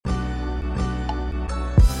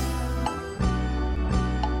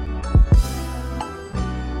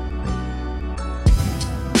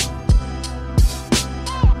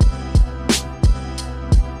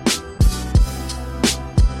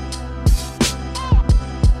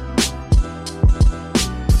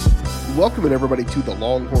welcoming everybody to the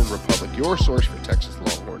Longhorn Republic, your source for Texas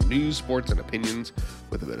Longhorn news, sports, and opinions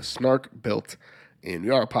with a bit of snark built in.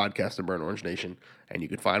 We are a podcast of Burnt Orange Nation, and you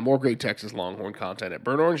can find more great Texas Longhorn content at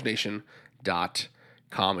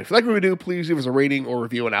burntorangenation.com. If you like what we do, please give us a rating or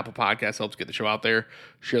review on Apple Podcasts. Helps get the show out there.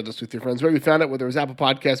 Share this with your friends. Wherever you found it, whether it was Apple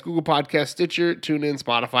Podcasts, Google Podcasts, Stitcher, TuneIn,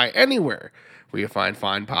 Spotify, anywhere where you find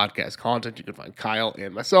fine podcast content, you can find Kyle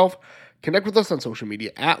and myself. Connect with us on social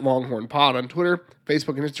media at Longhorn Pod on Twitter,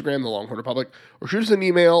 Facebook, and Instagram, the Longhorn Republic, or shoot us an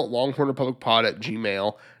email,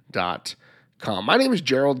 longhornrepublicpod@gmail.com. My name is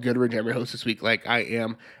Gerald Goodridge. I'm your host this week, like I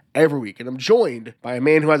am every week, and I'm joined by a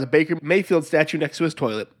man who has a Baker Mayfield statue next to his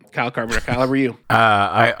toilet, Kyle Carpenter. Kyle, how are you?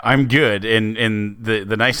 I'm good, and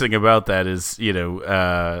the nice thing about that is,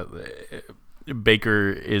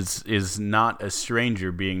 Baker is not a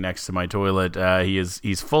stranger being next to my toilet.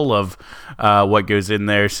 He's full of what goes in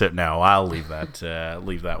there. So no, I'll leave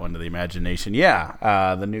that one to the imagination.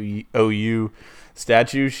 Yeah, the new OU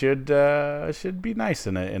statue should be nice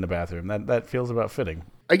in a bathroom. That feels about fitting.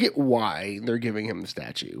 I get why they're giving him the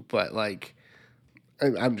statue, but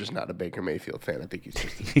I'm just not a Baker Mayfield fan. I think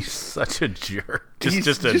he's such a jerk.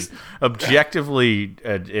 Just objectively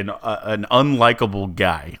an unlikable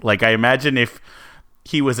guy. Like, I imagine if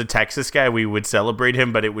he was a Texas guy, we would celebrate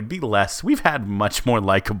him, but it would be less. We've had much more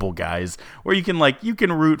likable guys where you can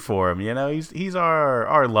root for him. He's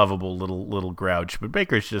our lovable little grouch, but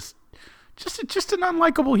Baker's just an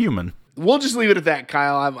unlikable human. We'll just leave it at that,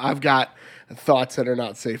 Kyle. I've got thoughts that are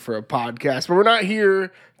not safe for a podcast, but we're not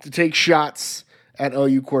here to take shots at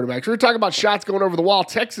OU quarterbacks. We're talking about shots going over the wall.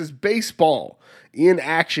 Texas baseball in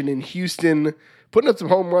action in Houston, putting up some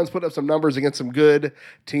home runs, putting up some numbers against some good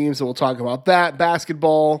teams, so we'll talk about that.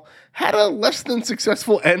 Basketball had a less than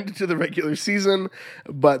successful end to the regular season,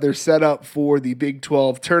 but they're set up for the Big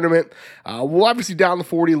 12 tournament. We'll obviously down the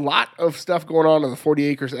 40, lot of stuff going on the 40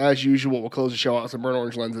 acres as usual. We'll close the show out with some burnt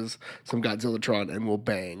orange lenses, some Godzillatron, and we'll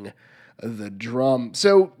bang the drum.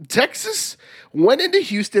 So Texas went into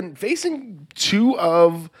Houston facing two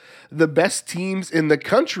of the best teams in the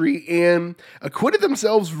country and acquitted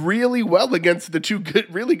themselves really well against the two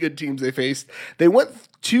really good teams they faced. They went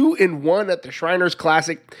 2-1 at the Shriners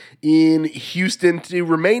Classic in Houston to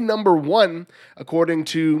remain number one, according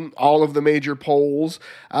to all of the major polls.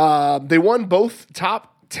 They won both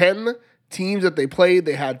top 10 teams that they played.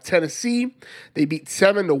 They had Tennessee. They beat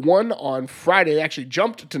 7-1 on Friday. They actually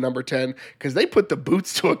jumped to number 10 because they put the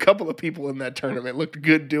boots to a couple of people in that tournament. Looked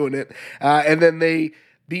good doing it. And then they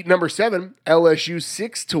beat number 7, LSU,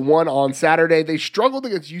 6-1 on Saturday. They struggled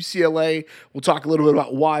against UCLA. We'll talk a little bit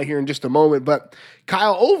about why here in just a moment. But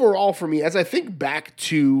Kyle, overall for me, as I think back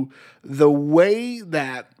to the way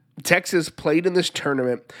that Texas played in this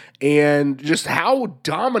tournament and just how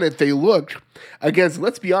dominant they looked against,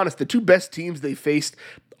 let's be honest, the two best teams they faced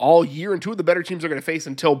all year and two of the better teams they're going to face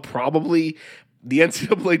until probably the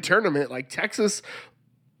NCAA tournament. Like Texas,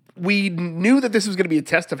 we knew that this was going to be a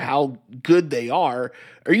test of how good they are.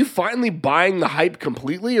 Are you finally buying the hype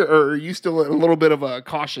completely, or are you still in a little bit of a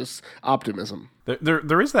cautious optimism?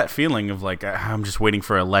 There is that feeling of I'm just waiting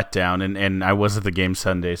for a letdown, and I was at the game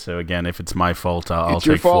Sunday, so again, if it's my fault, I'll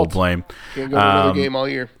take full blame. Can't go to another game all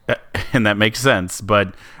year. And that makes sense,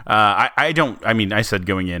 but I said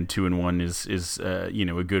going in 2-1 is a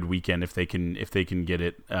good weekend if they can get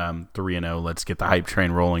it 3-0. Let's get the hype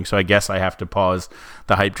train rolling. So I guess I have to pause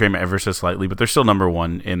the hype train ever so slightly, but they're still number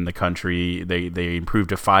one in the country. They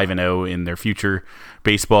improved to 5-0 in their future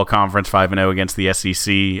baseball conference, 5-0 against the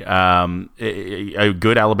SEC. A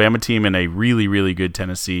good Alabama team and a really, really good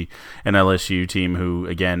Tennessee and LSU team who,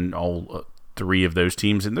 again, all three of those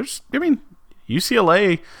teams. And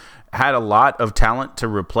UCLA had a lot of talent to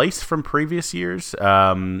replace from previous years,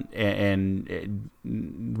 and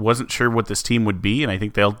wasn't sure what this team would be, and I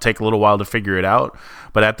think they'll take a little while to figure it out.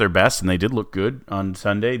 But at their best, and they did look good on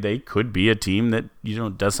Sunday, they could be a team that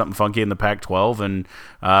does something funky in the Pac-12 and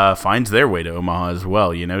finds their way to Omaha as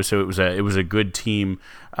well. So it was a good team.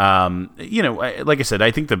 Like I said,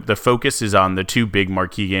 I think the focus is on the two big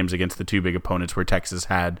marquee games against the two big opponents where Texas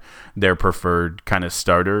had their preferred kind of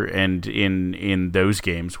starter, and in those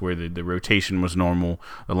games where the rotation was normal,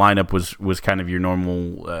 the lineup was kind of your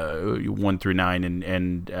normal 1 through 9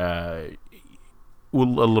 and a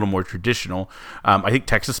little more traditional. I think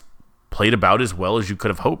Texas played about as well as you could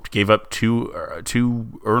have hoped. Gave up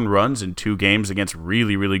two earned runs in 2 games against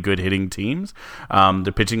really, really good hitting teams.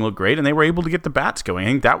 The pitching looked great, and they were able to get the bats going. I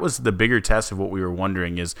think that was the bigger test of what we were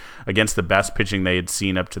wondering is, against the best pitching they had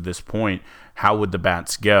seen up to this point, how would the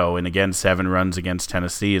bats go? And again, 7 runs against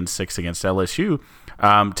Tennessee and 6 against LSU.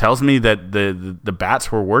 Tells me that the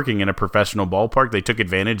bats were working in a professional ballpark. They took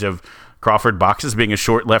advantage of Crawford boxes being a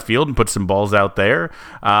short left field and put some balls out there.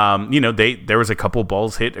 There was a couple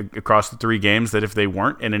balls hit across the 3 games that if they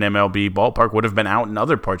weren't in an MLB ballpark would have been out in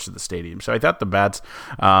other parts of the stadium. So I thought the bats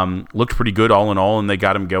looked pretty good all in all, and they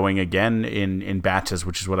got them going again in batches,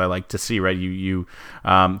 which is what I like to see, right? You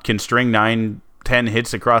can string 9-10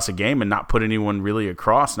 hits across a game and not put anyone really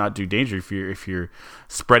across, not do danger if you're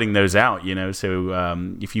spreading those out,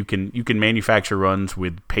 So if you can manufacture runs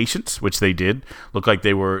with patience, which they did, look like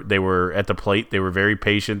they were at the plate. They were very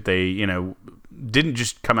patient. They didn't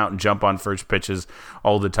just come out and jump on first pitches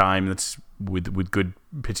all the time. That's with good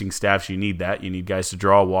pitching staffs, you need that. You need guys to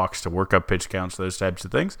draw walks, to work up pitch counts, those types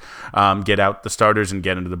of things. Get out the starters and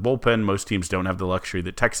get into the bullpen. Most teams don't have the luxury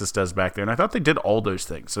that Texas does back there, and I thought they did all those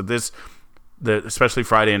things. So especially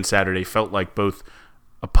Friday and Saturday, felt like both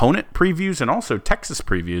opponent previews and also Texas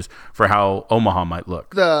previews for how Omaha might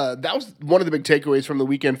look. That was one of the big takeaways from the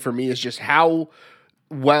weekend for me, is just how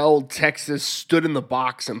well Texas stood in the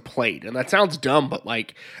box and played. And that sounds dumb, but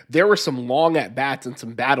like there were some long at bats and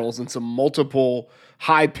some battles and some multiple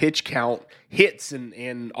high pitch count hits and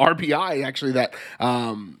RBI actually that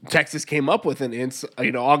Texas came up with, and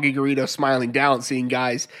Augie Garrido smiling down seeing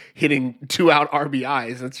guys hitting 2-out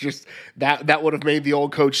RBIs. That's just that would have made the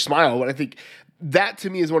old coach smile. But I think that to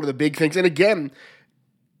me is one of the big things. And again,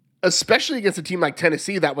 especially against a team like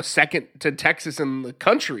Tennessee that was second to Texas in the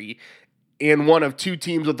country, and one of 2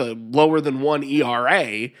 teams with a lower than 1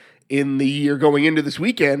 ERA in the year going into this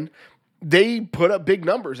weekend, they put up big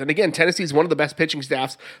numbers. And again, Tennessee is one of the best pitching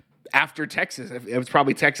staffs after Texas. It was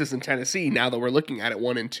probably Texas and Tennessee now that we're looking at it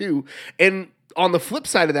 1 and 2. And on the flip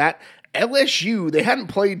side of that, LSU, they hadn't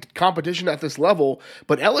played competition at this level,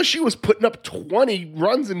 but LSU was putting up 20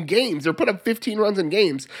 runs in games. They're putting up 15 runs in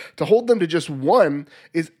games. To hold them to just 1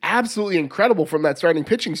 is absolutely incredible from that starting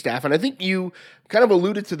pitching staff. And I think you kind of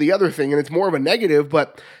alluded to the other thing, and it's more of a negative,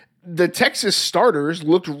 but the Texas starters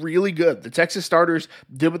looked really good. The Texas starters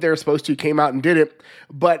did what they were supposed to, came out and did it.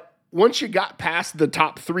 But once you got past the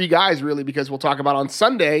top 3 guys, really, because we'll talk about on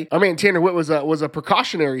Sunday, our man Tanner Witt was a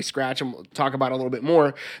precautionary scratch, and we'll talk about it a little bit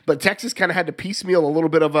more. But Texas kind of had to piecemeal a little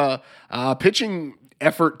bit of a pitching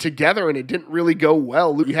effort together, and it didn't really go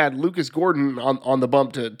well. You had Lucas Gordon on the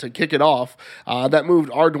bump to kick it off. That moved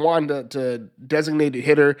Ardoin to designated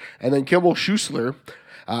hitter, and then Kimball Schuessler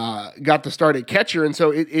got the start at catcher. And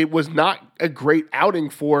so it was not a great outing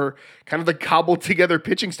for kind of the cobbled together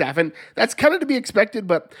pitching staff. And that's kind of to be expected,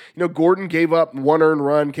 but Gordon gave up 1 earned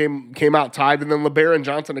run, came out tied. And then LeBaron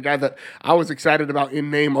Johnson, a guy that I was excited about in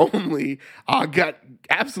name only, got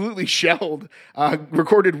absolutely shelled,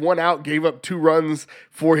 recorded 1 out, gave up 2 runs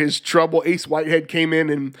for his trouble. Ace Whitehead came in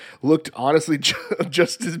and looked honestly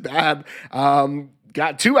just as bad.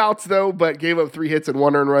 Got 2 outs though, but gave up 3 hits and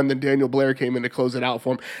 1 earned run. Then Daniel Blair came in to close it out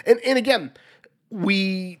for him. And again,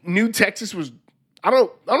 we knew Texas was, I don't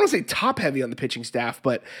want to say top heavy on the pitching staff,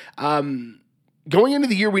 but going into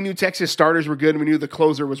the year, we knew Texas starters were good, and we knew the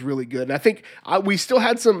closer was really good. And I think we still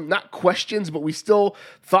had some, not questions, but we still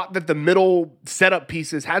thought that the middle setup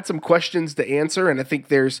pieces had some questions to answer. And I think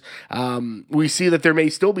we see that there may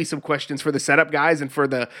still be some questions for the setup guys and for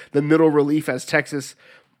the middle relief as Texas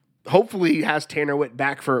hopefully has Tanner Witt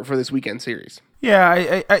back for this weekend series.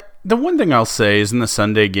 Yeah, I the one thing I'll say is in the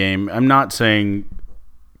Sunday game, I'm not saying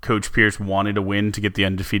Coach Pierce wanted to win to get the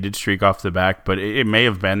undefeated streak off the back, but it may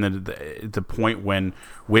have been that at the point when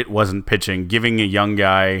Witt wasn't pitching, giving a young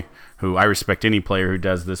guy who I respect any player who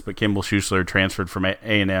does this, but Kimball Schuessler transferred from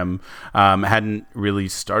A&M, hadn't really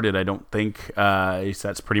started, I don't think.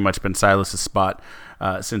 That's pretty much been Silas's spot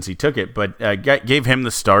since he took it, but gave him the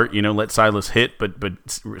start, let Silas hit, but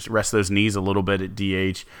rest those knees a little bit at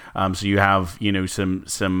DH. So you have,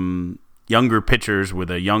 some younger pitchers with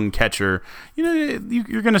a young catcher,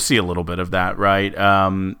 you're going to see a little bit of that, right?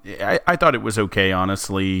 I thought it was okay,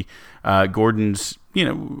 honestly. Gordon's,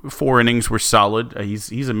 4 innings were solid.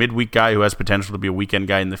 He's a midweek guy who has potential to be a weekend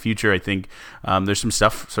guy in the future. I think there's some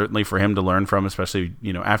stuff certainly for him to learn from, especially,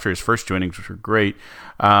 after his first 2 innings, which were great.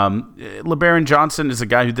 LeBaron Johnson is a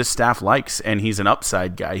guy who this staff likes, and he's an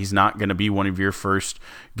upside guy. He's not going to be one of your first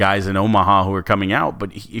guys in Omaha who are coming out,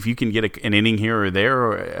 but if you can get an inning here or there,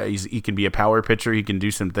 or he can be a power pitcher, he can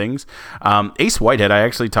do some things. Ace Whitehead, I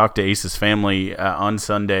actually talked to Ace's family on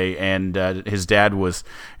Sunday, and his dad was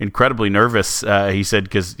incredible incredibly nervous. He said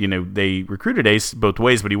because they recruited Ace both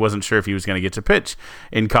ways, but he wasn't sure if he was going to get to pitch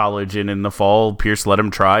in college. And in the fall, Pierce let him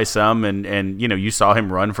try some, and you saw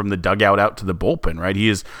him run from the dugout out to the bullpen. Right, he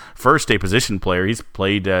is first a position player. He's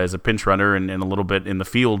played as a pinch runner and a little bit in the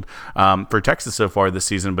field for Texas so far this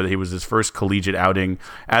season, but he was his first collegiate outing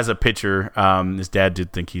as a pitcher. His dad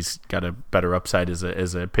did think he's got a better upside as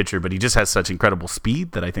a pitcher, but he just has such incredible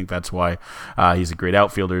speed that I think that's why he's a great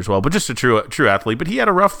outfielder as well. But just a true athlete. But he had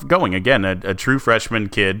a rough going. Again, a true freshman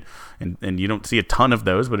kid, and you don't see a ton of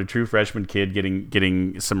those, but a true freshman kid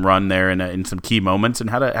getting some run there in some key moments, and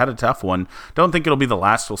had a tough one. Don't think it'll be the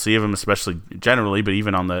last we'll see of him, especially generally, but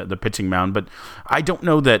even on the pitching mound. But I don't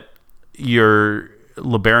know that you're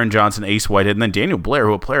LeBaron Johnson, Ace Whitehead, and then Daniel Blair,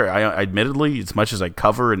 who a player I admittedly, as much as I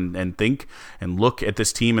cover and think and look at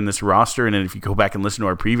this team and this roster, and then if you go back and listen to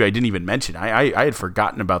our preview, I didn't even mention. I had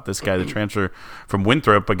forgotten about this guy, the transfer from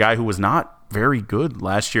Winthrop, a guy who was not very good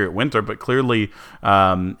last year at Winthrop, but clearly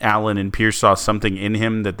Allen and Pierce saw something in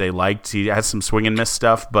him that they liked. He has some swing and miss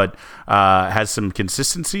stuff, but has some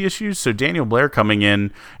consistency issues. So Daniel Blair coming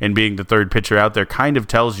in and being the third pitcher out there kind of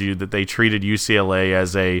tells you that they treated UCLA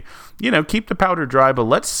as a, keep the powder dry, but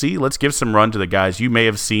let's give some run to the guys. You may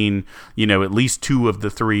have seen, at least two of the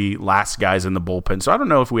three last guys in the bullpen. So I don't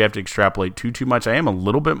know if we have to extrapolate too much. I am a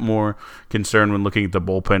little bit more concerned when looking at the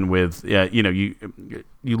bullpen with,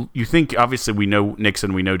 you think, obviously, we know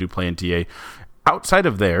Nixon, we know Duplantier. Outside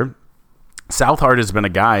of there, Southard has been a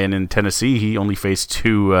guy, and in Tennessee, he only faced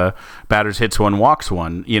two batters, hits one, walks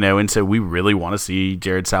one, and so we really want to see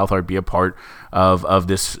Jared Southard be a part of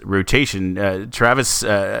this rotation. Travis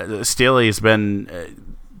Staley has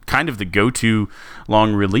been kind of the go-to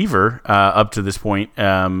long reliever up to this point,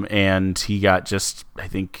 and he got just, I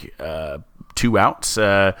think, 2 outs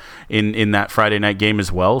in that Friday night game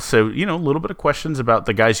as well. So, a little bit of questions about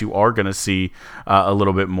the guys you are going to see a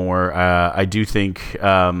little bit more. I do think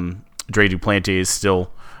Dre Duplantier is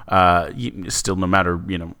still, no matter,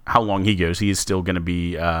 how long he goes, he is still going to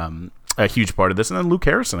be a huge part of this. And then Luke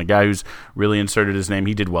Harrison, a guy who's really inserted his name.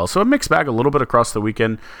 He did well. So a mixed bag a little bit across the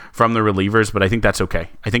weekend from the relievers, but I think that's okay.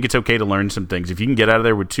 I think it's okay to learn some things. If you can get out of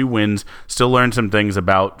there with 2 wins, still learn some things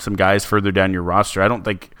about some guys further down your roster. I don't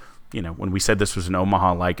think, when we said this was an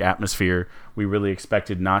Omaha-like atmosphere, we really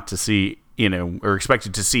expected not to see, or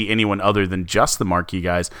expected to see anyone other than just the marquee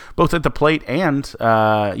guys, both at the plate and,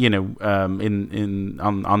 on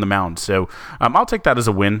the mound. So I'll take that as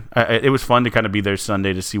a win. It was fun to kind of be there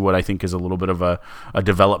Sunday to see what I think is a little bit of a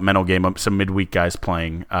developmental game, some midweek guys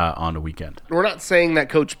playing on a weekend. We're not saying that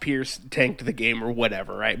Coach Pierce tanked the game or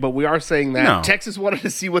whatever, right? But we are saying that Texas wanted to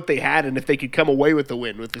see what they had and if they could come away with the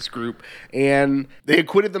win with this group. And they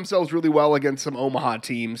acquitted themselves really well against some Omaha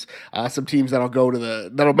teams, some teams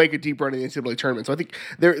that'll make it deeper into the NCAA tournament. So I think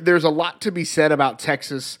there's a lot to be said about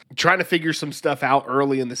Texas trying to figure some stuff out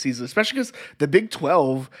early in the season, especially because the Big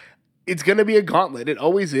 12, it's going to be a gauntlet. It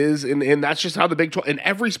always is, and that's just how the Big 12, in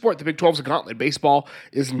every sport, the Big 12 is a gauntlet. Baseball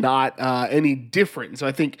is not any different. So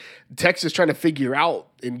I think Texas trying to figure out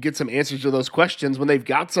and get some answers to those questions when they've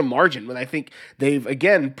got some margin, when I think they've,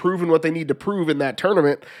 again, proven what they need to prove in that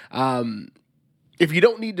tournament. If you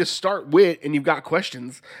don't need to start with and you've got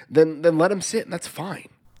questions, then let them sit, and that's fine.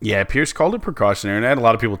 Yeah, Pierce called it precautionary, and I had a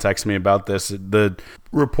lot of people text me about this. The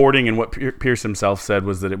reporting and what Pierce himself said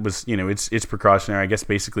was that it was, it's precautionary. I guess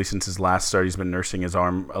basically since his last start, he's been nursing his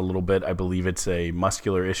arm a little bit. I believe it's a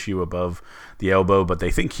muscular issue above the elbow, but they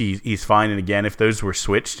think he's fine. And again, if those were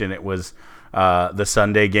switched and it was the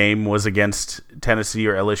Sunday game was against Tennessee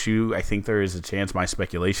or LSU, I think there is a chance, my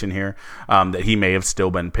speculation here, that he may have still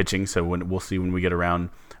been pitching. So we'll see when we get around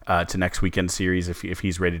to next weekend series if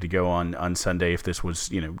he's ready to go on Sunday, if this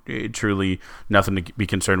was truly nothing to be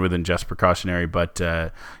concerned with and just precautionary. But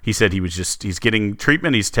he said he's getting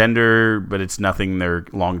treatment, he's tender, but it's nothing they're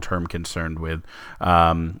long-term concerned with.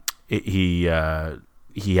 He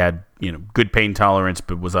had good pain tolerance,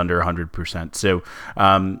 but was under 100%. So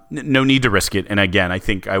no need to risk it. And again,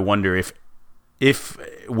 I wonder if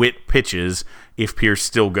Witt pitches, if Pierce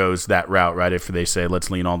still goes that route, right? If they say, let's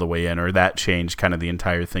lean all the way in, or that changed kind of the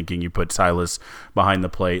entire thinking. You put Silas behind the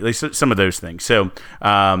plate, some of those things. So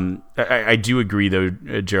I do agree, though,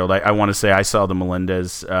 Gerald. I want to say I saw the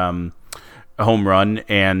Melendez home run,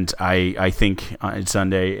 and I think on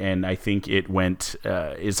Sunday, and I think it went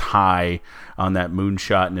as high on that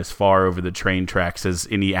moonshot and as far over the train tracks as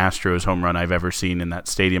any Astros home run I've ever seen in that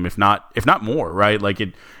stadium, if not more, right? Like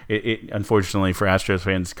it unfortunately for Astros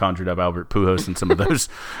fans conjured up Albert Pujols and some of those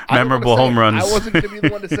memorable home runs. I wasn't going to be the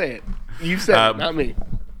one to say it. You said it, not me.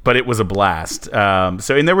 but it was a blast.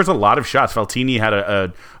 And there was a lot of shots. Valtini had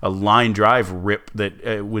a line drive rip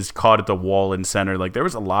that was caught at the wall in center. Like, there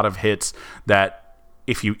was a lot of hits that,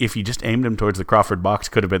 if you just aimed him towards the Crawford box,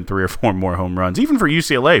 could have been 3 or 4 more home runs. Even for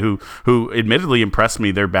UCLA, who admittedly impressed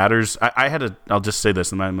me, their batters. I'll just say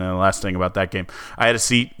this, and my last thing about that game. I had a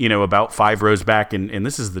seat, about 5 rows back, and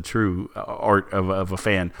this is the true art of a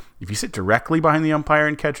fan. If you sit directly behind the umpire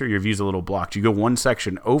and catcher, your view's a little blocked. You go one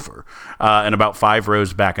section over and about 5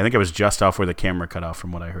 rows back. I think I was just off where the camera cut off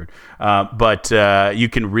from what I heard. But you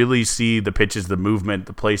can really see the pitches, the movement,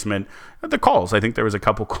 the placement, the calls. I think there was a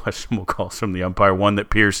couple questionable calls from the umpire. One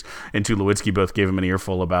that Pierce and Tulowitzki both gave him an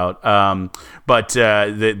earful about. But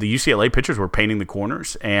the UCLA pitchers were painting the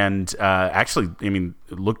corners. And actually,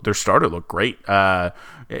 their starter looked great.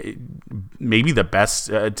 Maybe the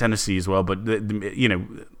best Tennessee as well, but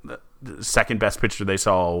the second best pitcher they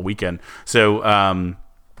saw all weekend. So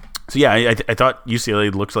yeah, I thought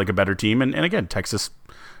UCLA looked like a better team, and again, Texas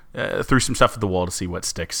threw some stuff at the wall to see what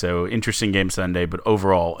sticks. So interesting game Sunday, but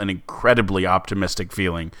overall an incredibly optimistic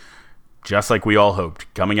feeling, just like we all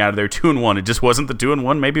hoped coming out of there 2-1. It just wasn't the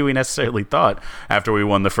 2-1 maybe we necessarily thought after we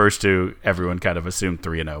won the first 2. Everyone kind of assumed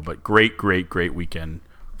 3-0, but great weekend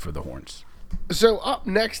for the Horns. So up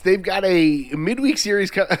next, they've got a midweek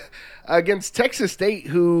series against Texas State,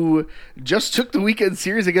 who just took the weekend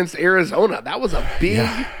series against Arizona. That was a big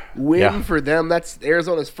win for them. That's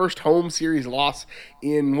Arizona's first home series loss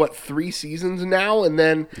in, 3 seasons now? And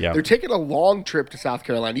then they're taking a long trip to South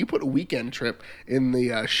Carolina. You put a weekend trip in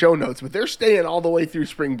the show notes, but they're staying all the way through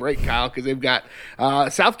spring break, Kyle, because they've got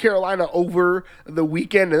South Carolina over the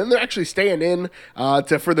weekend, and then they're actually staying in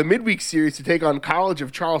for the midweek series to take on College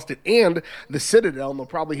of Charleston and the Citadel, and they'll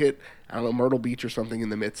probably hit, Myrtle Beach or something in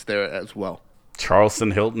the midst there as well.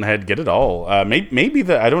 Charleston, Hilton Head, get it all. Maybe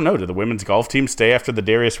I don't know. Do the women's golf team stay after the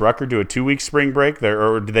Darius Rucker, do a 2-week spring break there,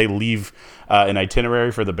 or do they leave an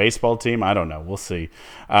itinerary for the baseball team? I don't know. We'll see.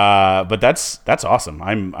 But that's awesome.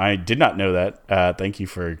 I did not know that. Thank you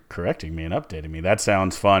for correcting me and updating me. That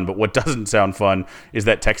sounds fun. But what doesn't sound fun is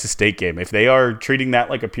that Texas State game. If they are treating that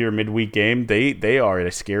like a pure midweek game, they are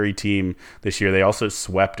a scary team this year. They also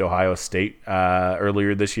swept Ohio State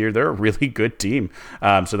earlier this year. They're a really good team.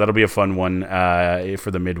 So that'll be a fun one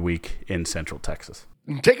for the midweek in Central Texas.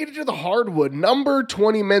 Taking it to the hardwood, number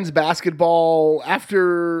 20 men's basketball,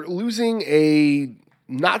 after losing a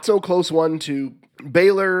not-so-close one to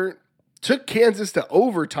Baylor, took Kansas to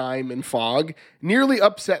overtime in Fog, nearly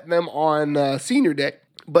upset them on senior day,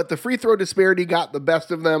 but the free throw disparity got the best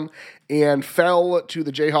of them and fell to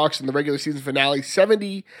the Jayhawks in the regular season finale,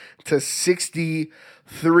 70-63.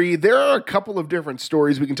 There are a couple of different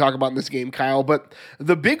stories we can talk about in this game, Kyle, but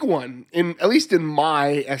the big one, at least in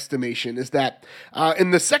my estimation, is that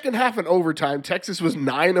in the second half and overtime, Texas was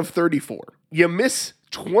 9 of 34. You miss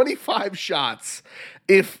 25 shots.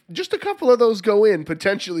 If just a couple of those go in,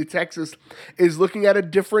 potentially Texas is looking at a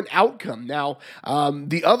different outcome. Now,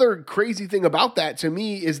 the other crazy thing about that to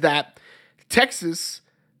me is that Texas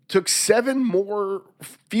took 7 more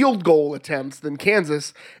field goal attempts than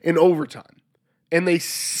Kansas in overtime. And they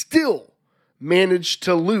still managed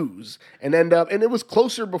to lose and end up, and it was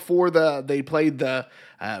closer before they played try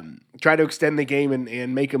to extend the game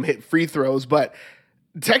and make them hit free throws. But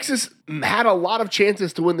Texas had a lot of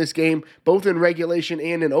chances to win this game, both in regulation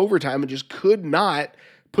and in overtime, and just could not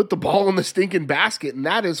put the ball in the stinking basket. And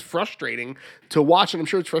that is frustrating to watch. And I'm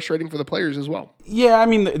sure it's frustrating for the players as well. Yeah.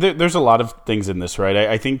 There's a lot of things in this, right?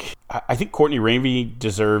 I think Courtney Ramey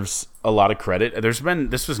deserves a lot of credit.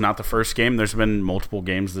 This was not the first game. There's been multiple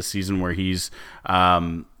games this season where he's,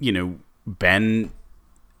 been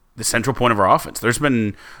the central point of our offense. There's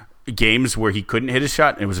been games where he couldn't hit a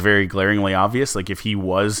shot, and it was very glaringly obvious. Like, if he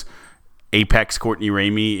was apex Courtney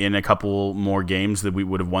Ramey in a couple more games, that we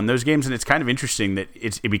would have won those games. And it's kind of interesting that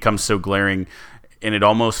it becomes so glaring, and it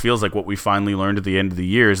almost feels like what we finally learned at the end of the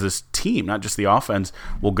year is this team, not just the offense,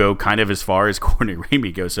 will go kind of as far as Courtney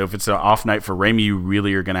Ramey goes. So if it's an off night for Ramey, you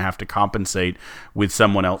really are going to have to compensate with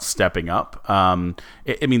someone else stepping up.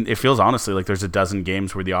 It feels honestly like there's a dozen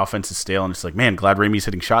games where the offense is stale, and it's like, man, glad Ramey's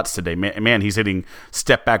hitting shots today. Man, he's hitting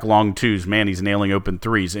step back long twos. Man, he's nailing open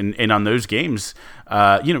threes. And on those games,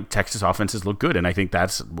 Texas offenses look good, and I think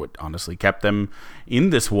that's what honestly kept them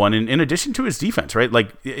in this one. In addition to his defense, right?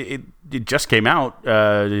 Like it just came out,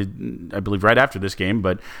 I believe, right after this game,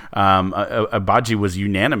 but Agbaji was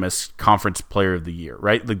unanimous Conference Player of the Year,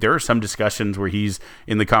 right? Like there are some discussions where he's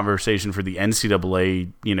in the conversation for the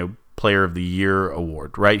NCAA, Player of the Year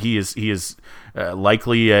award, right? He is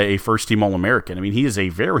likely a first-team All-American. I mean, he is a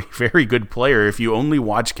very, very good player. If you only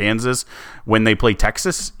watch Kansas when they play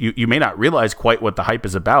Texas, you may not realize quite what the hype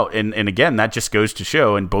is about. And again, that just goes to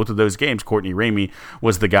show in both of those games, Courtney Ramey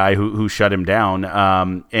was the guy who shut him down.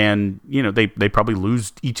 And they probably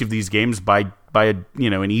lose each of these games by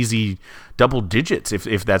an easy double digits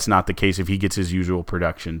if that's not the case, if he gets his usual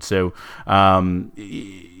production. So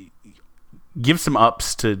give some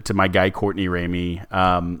ups to my guy Courtney Ramey.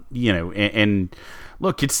 And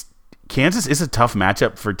look, Kansas is a tough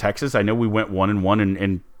matchup for Texas. I know we went 1-1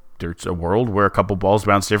 and there's a world where a couple balls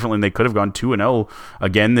bounce differently and they could have gone 2-0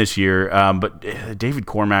 again this year. But David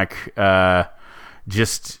Cormack,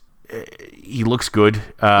 he looks good.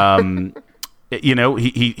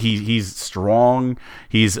 He's strong.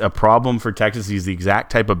 He's a problem for Texas. He's the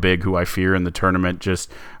exact type of big who I fear in the tournament.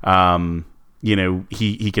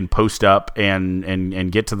 He can post up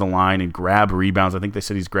and get to the line and grab rebounds. I think they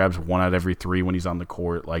said he grabs 1 out of every 3 when he's on the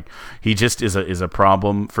court. Like, he just is a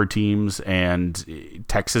problem for teams, and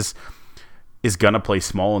Texas is going to play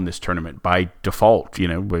small in this tournament by default,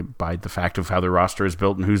 by the fact of how their roster is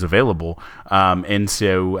built and who's available. And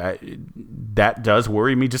so that does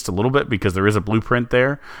worry me just a little bit because there is a blueprint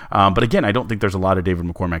there. But again, I don't think there's a lot of David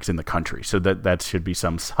McCormacks in the country. So that should be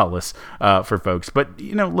some solace for folks. But,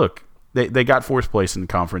 look, they got 4th place in the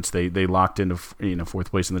conference. They locked into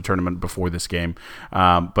 4th place in the tournament before this game.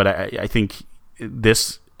 But I think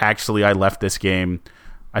I left this game.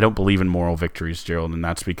 I don't believe in moral victories, Gerald, and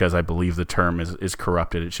that's because I believe the term is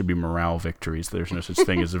corrupted. It should be morale victories. There's no such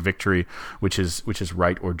thing as a victory which is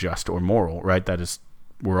right or just or moral, right?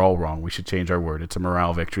 We're all wrong. We should change our word. It's a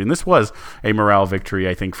morale victory. And this was a morale victory,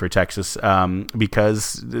 I think, for Texas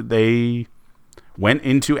because they went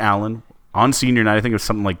into Allen on senior night. I think it was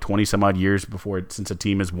something like 20 some odd years since a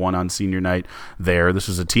team has won on senior night there. This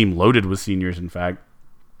was a team loaded with seniors, in fact,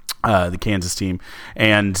 the Kansas team.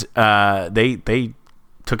 And they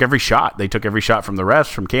took every shot. They took every shot from the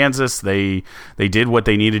refs, from Kansas. They did what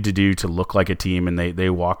they needed to do to look like a team, and they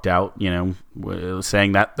walked out,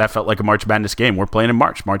 saying that felt like a March Madness game. We're playing in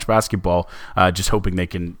March basketball, just hoping they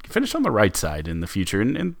can finish on the right side in the future.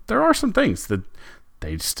 And there are some things that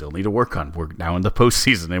they still need to work on. We're now in the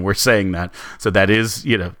postseason, and we're saying that. So that is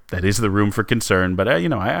the room for concern. But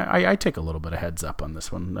I take a little bit of heads up on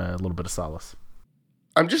this one, a little bit of solace.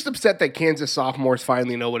 I'm just upset that Kansas sophomores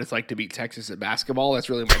finally know what it's like to beat Texas at basketball. That's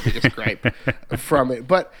really my biggest gripe from it.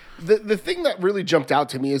 But the thing that really jumped out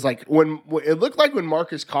to me is like when it looked like when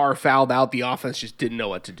Marcus Carr fouled out, the offense just didn't know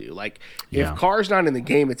what to do. Like if Carr's not in the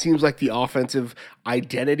game, it seems like the offensive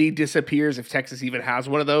identity disappears if Texas even has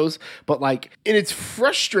one of those. But and it's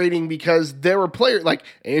frustrating because there were players like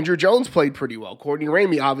Andrew Jones played pretty well. Courtney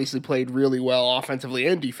Ramey obviously played really well offensively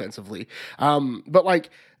and defensively. But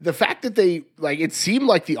the fact that it seemed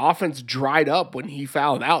like the offense dried up when he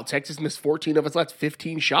fouled out. Texas missed 14 of its last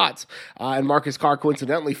 15 shots, and Marcus Carr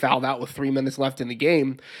coincidentally fouled out with 3 minutes left in the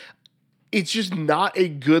game. It's just not a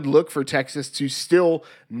good look for Texas to still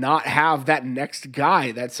not have that next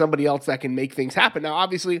guy, that somebody else that can make things happen. Now,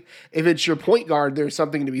 obviously, if it's your point guard, there's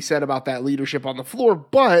something to be said about that leadership on the floor,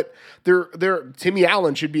 but Timmy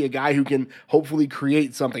Allen should be a guy who can hopefully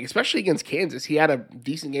create something, especially against Kansas. He had a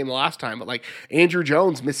decent game the last time, but Andrew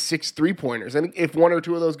Jones missed 6 3-pointers, and if 1 or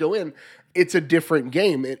 2 of those go in, it's a different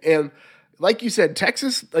game. And like you said,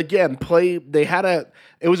 Texas, again,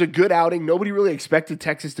 it was a good outing. Nobody really expected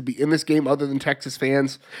Texas to be in this game other than Texas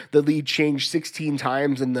fans. The lead changed 16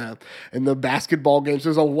 times in the basketball games.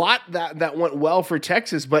 There's a lot that went well for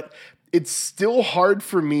Texas, but it's still hard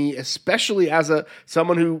for me, especially as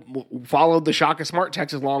someone who followed the Shaka Smart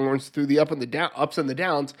Texas Longhorns through the ups and the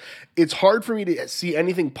downs. It's hard for me to see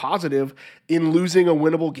anything positive in losing a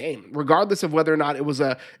winnable game, regardless of whether or not it was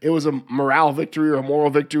a morale victory or a moral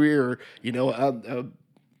victory or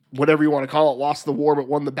whatever you want to call it, lost the war but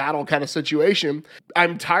won the battle kind of situation.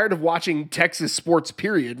 I'm tired of watching Texas sports,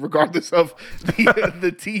 period, regardless of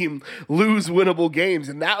the team lose winnable games.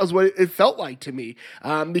 And that was what it felt like to me,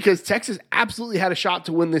 because Texas absolutely had a shot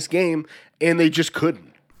to win this game, and they just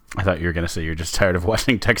couldn't. I thought you were going to say you're just tired of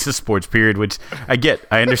watching Texas sports, period, which I get.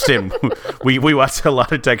 I understand. we watch a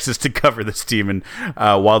lot of Texas to cover this team, and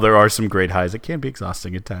while there are some great highs, it can be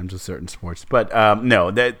exhausting at times with certain sports. But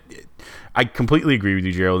no, I completely agree with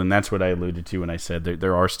you, Gerald, and that's what I alluded to when I said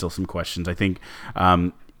there are still some questions. I think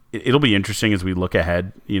it'll be interesting as we look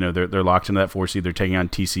ahead. They're locked into that 4 seed. They're taking on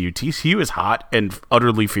TCU. TCU is hot and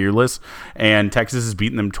utterly fearless, and Texas has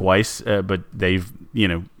beaten them twice, but they've,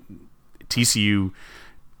 TCU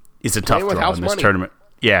is a tough draw in this tournament.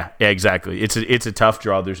 Yeah, exactly. It's a tough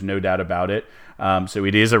draw. There's no doubt about it. So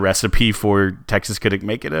it is a recipe for Texas could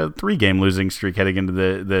make it a 3-game losing streak heading into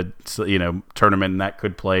the tournament, and that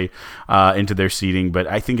could play into their seeding. But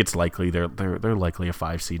I think it's likely they're likely a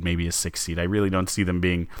 5 seed, maybe a 6 seed. I really don't see them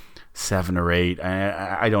being 7 or 8.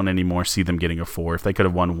 I don't anymore see them getting a 4. If they could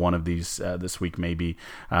have won one of these this week, maybe.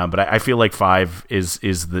 But I feel like 5 is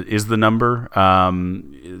the number.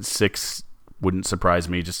 6 wouldn't surprise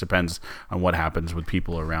me. It just depends on what happens with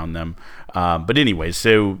people around them. But anyway,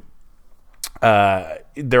 so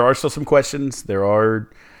there are still some questions. There are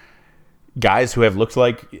guys who have looked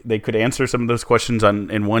like they could answer some of those questions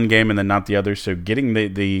in one game and then not the other. So getting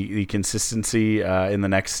the consistency in the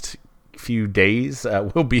next few days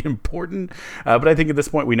will be important, but I think at this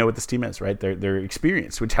point we know what this team is, right? They're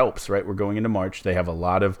experienced, which helps, right? We're going into March. They have a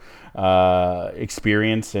lot of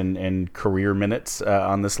experience and career minutes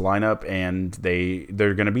on this lineup, and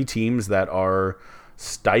they're going to be teams that are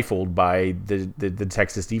stifled by the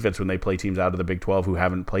Texas defense when they play teams out of the Big 12 who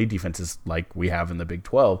haven't played defenses like we have in the Big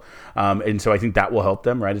 12. And so I think that will help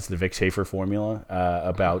them, right? It's the Vic Schaefer formula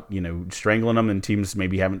about, strangling them, and teams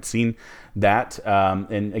maybe haven't seen that.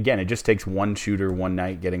 And again, it just takes one shooter one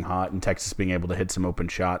night getting hot and Texas being able to hit some open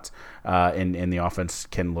shots, and the offense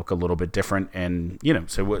can look a little bit different. And,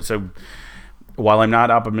 so while I'm not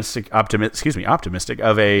optimistic of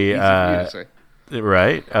a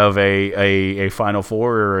Final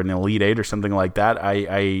Four or an Elite Eight or something like that, I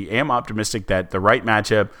am optimistic that the right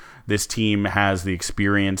matchup, this team has the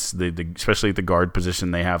experience, especially at the guard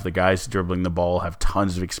position. They have the guys dribbling the ball, have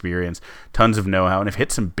tons of experience, tons of know-how, and have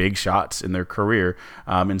hit some big shots in their career.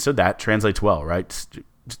 And so that translates well, right?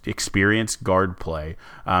 Experienced guard play.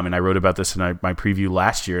 And I wrote about this in my preview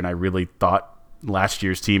last year, and I really thought last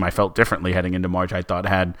year's team, I felt differently heading into March. I thought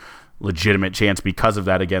had legitimate chance because of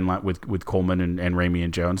that, again, with Coleman and Ramey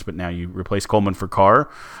and Jones, but now you replace Coleman for Carr,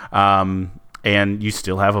 and you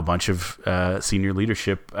still have a bunch of senior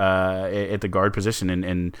leadership at the guard position,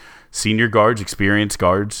 and senior guards, experienced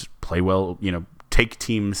guards play well, take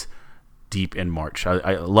teams deep in March.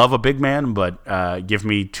 I love a big man, but give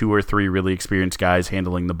me 2 or 3 really experienced guys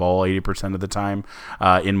handling the ball 80% of the time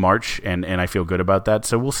in March, and I feel good about that.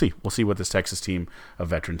 So we'll see what this Texas team of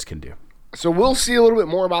veterans can do. So we'll see a little bit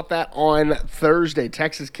more about that on Thursday.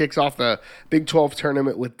 Texas kicks off the Big 12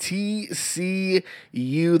 tournament with TCU.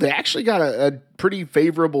 They actually got a pretty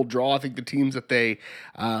favorable draw. I think the teams that they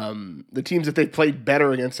played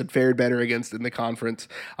better against and fared better against in the conference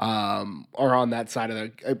are on that side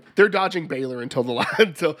of they're dodging Baylor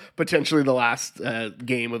until potentially the last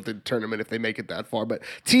game of the tournament if they make it that far. But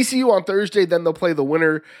TCU on Thursday, then they'll play the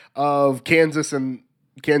winner of Kansas, and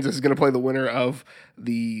Kansas is going to play the winner of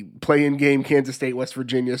the play-in game, Kansas State, West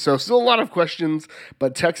Virginia. So still a lot of questions,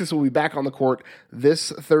 but Texas will be back on the court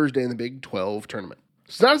this Thursday in the Big 12 tournament.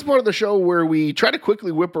 So now it's part of the show where we try to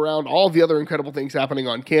quickly whip around all the other incredible things happening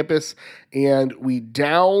on campus, and we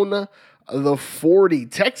down the 40.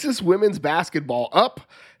 Texas women's basketball up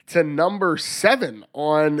to number 7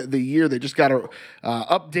 on the year. They just got a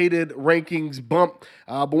updated rankings bump,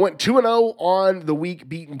 but went 2-0 on the week,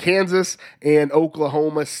 beating Kansas and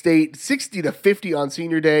Oklahoma State 60-50 on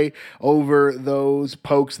Senior Day over those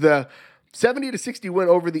Pokes. The 70-60 win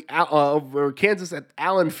over Kansas at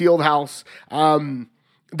Allen Fieldhouse.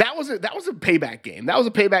 That was a payback game. That was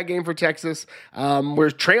a payback game for Texas. Where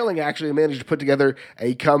trailing actually managed to put together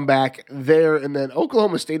a comeback there. And then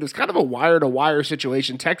Oklahoma State was kind of a wire-to-wire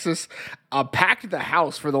situation. Texas packed the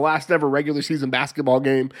house for the last ever regular season basketball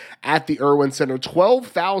game at the Irwin Center.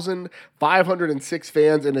 12,506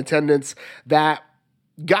 fans in attendance. That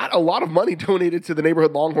got a lot of money donated to the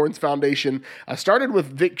Neighborhood Longhorns Foundation. Started with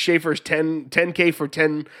Vic Schaefer's 10K for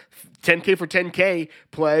 10K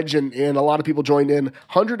pledge, and a lot of people joined in.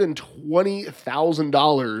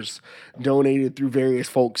 $120,000 donated through various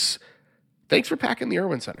folks. Thanks for packing the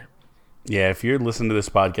Irwin Center. Yeah, if you're listening to this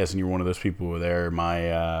podcast and you're one of those people who were there,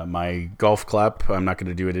 my golf clap, I'm not going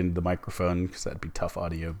to do it into the microphone because that'd be tough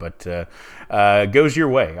audio, but goes your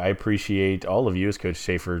way. I appreciate all of you, as Coach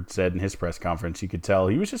Schaefer said in his press conference. You could tell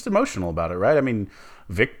he was just emotional about it, right? I mean,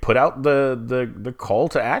 Vic put out the call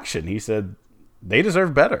to action. He said they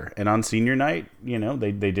deserve better, and on senior night,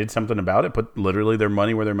 they did something about it, put literally their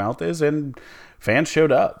money where their mouth is, and fans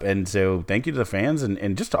showed up. And so thank you to the fans,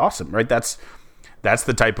 and just awesome, right? That's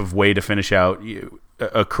the type of way to finish out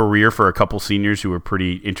a career for a couple seniors who are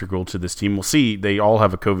pretty integral to this team. We'll see. They all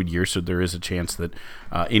have a COVID year, so there is a chance that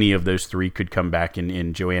any of those three could come back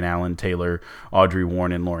in Joanne Allen Taylor, Audrey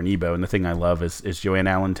Warren, and Lauren Ebo. And the thing I love is Joanne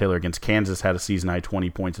Allen Taylor against Kansas had a season-high 20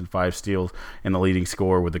 points and 5 steals, and the leading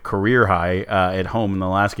scorer with a career high at home in the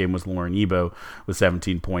last game was Lauren Ebo with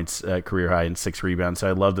 17 points, career high, and 6 rebounds. So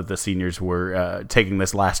I love that the seniors were taking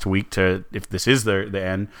this last week to, if this is the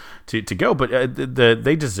end, to go. But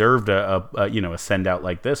they deserved a send-out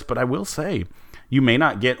like this. But I will say, you may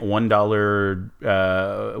not get $1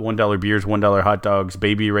 beers, $1 hot dogs,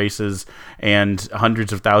 baby races, and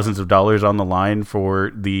hundreds of thousands of dollars on the line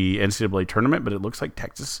for the NCAA tournament, but it looks like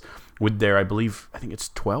Texas, with their, I think it's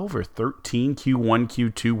 12 or 13 Q1,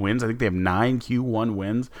 Q2 wins. I think they have 9 Q1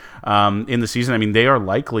 wins in the season. I mean, they are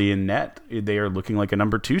likely in net. They are looking like a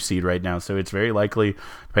number 2 seed right now. So it's very likely,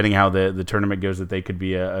 depending how the tournament goes, that they could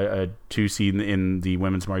be a 2 seed in the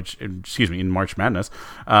women's in March Madness.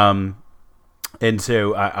 And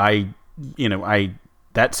so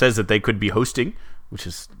that says that they could be hosting, which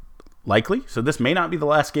is likely. So this may not be the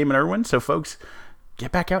last game in Irwin. So folks,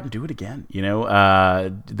 get back out and do it again.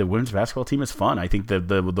 The women's basketball team is fun. I think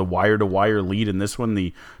the wire-to-wire lead in this one,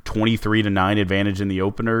 the 23-9 advantage in the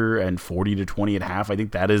opener and 40-20 at half, I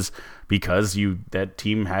think that is because that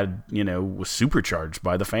team was supercharged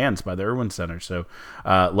by the fans, by the Irwin Center. So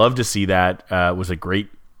love to see that. Was a great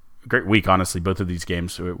week, honestly. Both of these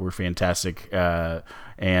games were fantastic.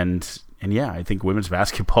 And yeah, I think women's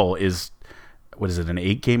basketball is, what is it, an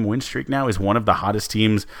 8-game win streak now, is one of the hottest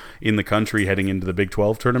teams in the country heading into the Big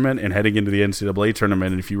 12 tournament and heading into the NCAA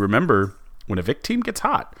tournament. And if you remember, when a Vic team gets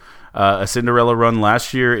hot, a Cinderella run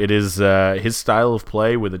last year, it is his style of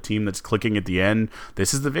play with a team that's clicking at the end.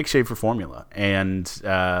 This is the Vic Schaefer formula, and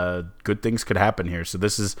good things could happen here. So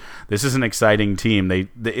this is an exciting team.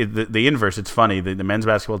 The inverse, it's funny, the men's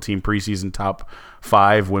basketball team preseason top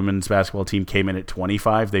 5, women's basketball team came in at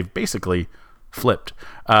 25. They've basically flipped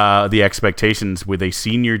the expectations with a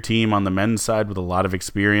senior team on the men's side with a lot of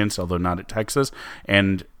experience, although not at Texas,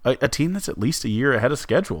 and a team that's at least a year ahead of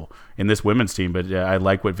schedule in this women's team. But I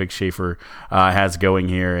like what Vic Schaefer has going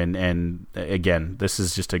here, and again, this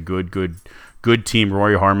is just a good team.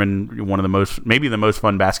 Rory Harmon, maybe the most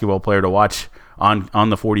fun basketball player to watch on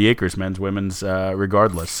the 40 acres, men's, women's,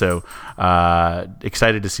 regardless. So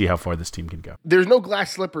excited to see how far this team can go. There's no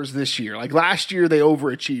glass slippers this year. Like last year, they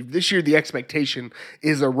overachieved. This year, the expectation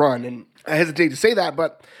is a run. And I hesitate to say that,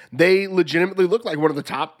 but they legitimately look like one of the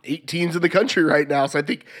top 8 teams in the country right now. So I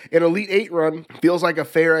think an Elite 8 run feels like a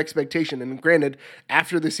fair expectation. And granted,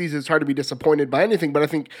 after the season, it's hard to be disappointed by anything, but I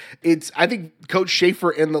think Coach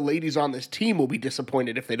Schaefer and the ladies on this team will be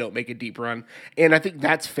disappointed if they don't make a deep run. And I think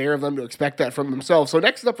that's fair of them to expect that from themselves. So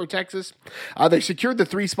next up for Texas, they secured the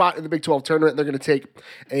 3 spot in the Big 12 tournament. They're going to take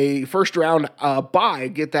a first round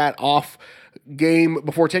bye, get that off game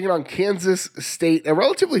before taking on Kansas State. A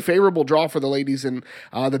relatively favorable draw for the ladies in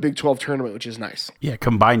the Big 12 tournament, which is nice. Yeah,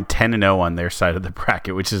 combined 10-0 on their side of the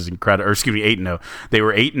bracket, which is incredible. Or excuse me, 8-0. They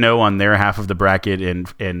were 8-0 on their half of the bracket and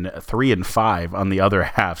 3-5 on the other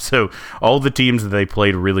half. So all the teams that they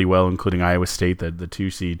played really well, including Iowa State, the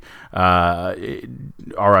 2 seed, are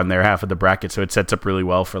on their half of the bracket. So it sets up really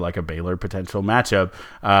well for like a Baylor potential matchup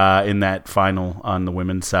in that final on the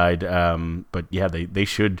women's side. But yeah, they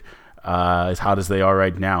should, as hot as they are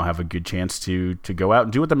right now, have a good chance to go out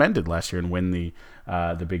and do what the men did last year and win the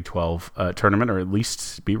Big 12 tournament, or at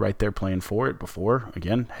least be right there playing for it before,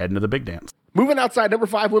 again, heading to the big dance. Moving outside, number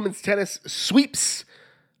 5 women's tennis sweeps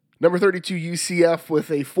number 32 UCF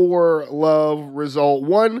with a 4-love result.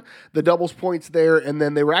 Won the doubles points there, and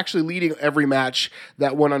then they were actually leading every match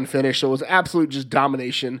that went unfinished. So it was absolute just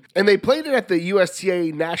domination. And they played it at the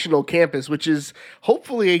USTA National Campus, which is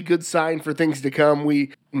hopefully a good sign for things to come.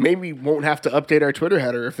 We maybe won't have to update our Twitter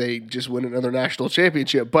header if they just win another national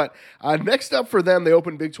championship. But next up for them, they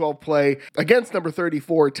open Big 12 play against number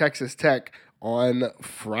 34 Texas Tech on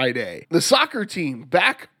Friday. The soccer team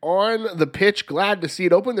back on the pitch. Glad to see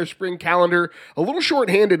it. Open their spring calendar a little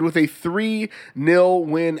shorthanded with a 3-0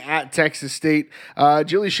 win at Texas State.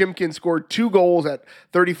 Jilly Shimkin scored 2 goals at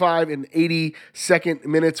 35 and 82nd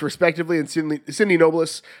minutes respectively, and Cindy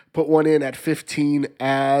Nobles put one in at 15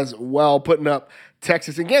 as well, putting up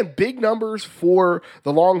Texas. Again, big numbers for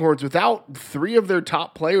the Longhorns without 3 of their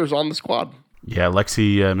top players on the squad. Yeah,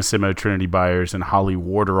 Lexi Massimo, Trinity Byers, and Holly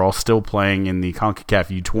Ward are all still playing in the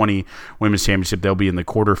CONCACAF U20 Women's Championship. They'll be in the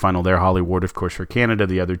quarterfinal there. Holly Ward, of course, for Canada,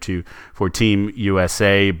 the other 2 for Team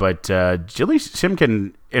USA. But Jilly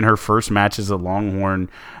Shimkin in her first match as a Longhorn.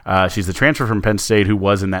 She's the transfer from Penn State who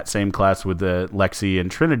was in that same class with Lexi and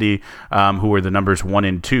Trinity, who were the numbers 1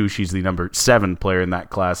 and 2. She's the number 7 player in that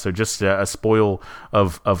class. So just a spoil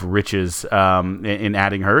of riches in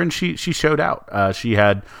adding her, and she showed out. She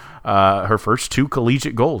had her first 2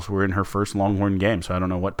 collegiate goals were in her first Longhorn game. So I don't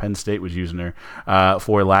know what Penn State was using her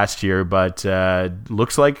for last year, but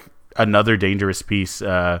looks like another dangerous piece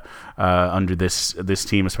under this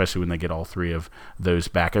team, especially when they get all 3 of those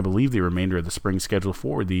back. I believe the remainder of the spring schedule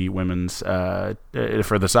for the women's for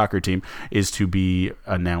the soccer team is to be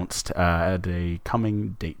announced at a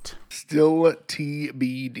coming date. Still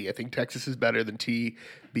TBD. I think Texas is better than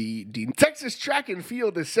TBD. Texas track and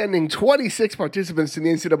field is sending 26 participants to the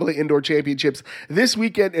NCAA Indoor Championships this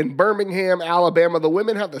weekend in Birmingham, Alabama. The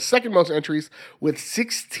women have the second most entries with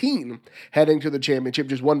 16 heading to the championship,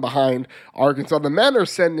 just 1 behind Arkansas. The men are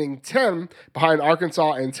sending 10 behind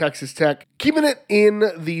Arkansas and Texas Tech. Keeping it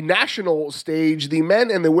in the national stage, the men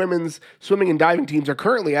and the women's swimming and diving teams are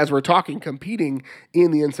currently, as we're talking, competing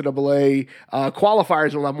in the NCAA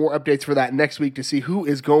qualifiers. We'll have more updates for that next week to see who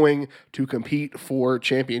is going to compete for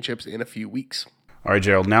championships in a few weeks. All right,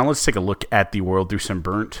 Gerald, now let's take a look at the world through some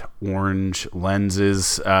burnt orange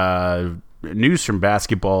lenses. News from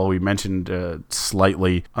basketball, we mentioned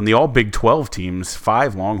slightly. On the all Big 12 teams,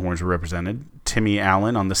 5 Longhorns were represented. Timmy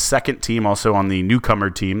Allen on the second team, also on the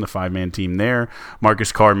newcomer team, the 5-man team there.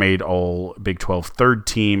 Marcus Carr made all Big 12 third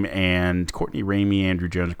team, and Courtney Ramey, Andrew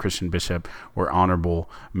Jones, Christian Bishop were honorable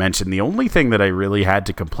mention. The only thing that I really had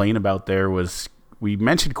to complain about there was we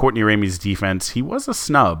mentioned Courtney Ramey's defense. He was a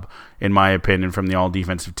snub, in my opinion, from the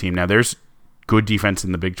all-defensive team. Now, there's good defense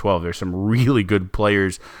in the Big 12. There's some really good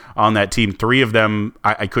players on that team. 3 of them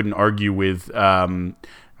I couldn't argue with.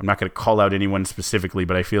 I'm not going to call out anyone specifically,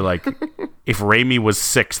 but I feel like if Ramey was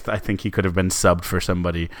 6th, I think he could have been subbed for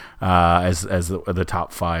somebody as the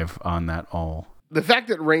top 5 on that all. The fact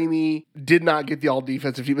that Ramey did not get the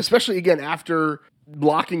all-defensive team, especially, again, after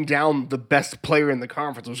locking down the best player in the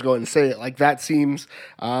conference, let's go ahead and say it, like that seems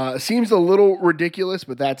a little ridiculous,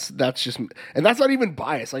 but that's just, and that's not even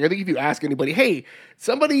bias. Like, I think if you ask anybody, hey,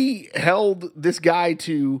 somebody held this guy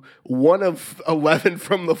to 1 of 11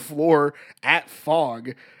 from the floor at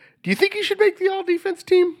Fog, do you think he should make the all-defense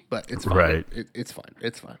team? But it's fine. Right. It's fine.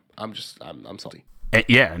 It's fine. I'm salty.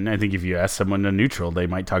 Yeah, and I think if you ask someone a neutral, they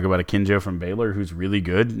might talk about a Kinjo from Baylor who's really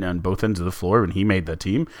good on both ends of the floor when he made the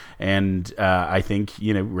team. And I think,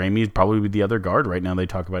 Ramey is probably the other guard right now. They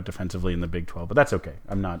talk about defensively in the Big 12, but that's okay.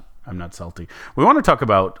 I'm not salty. We want to talk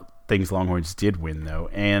about things Longhorns did win, though.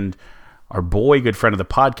 And our boy, good friend of the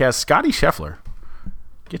podcast, Scotty Scheffler,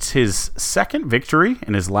 gets his second victory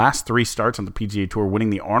in his last 3 starts on the PGA Tour, winning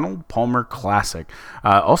the Arnold Palmer Classic.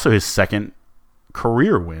 Also his second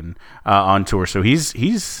career win on tour. So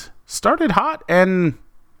he's started hot and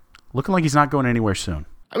looking like he's not going anywhere soon.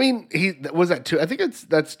 I mean, he was that 2. I think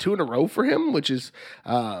that's 2 in a row for him, which is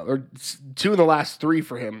or 2 in the last 3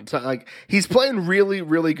 for him. So, like, he's playing really,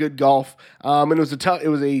 really good golf. And it was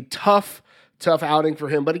a tough outing for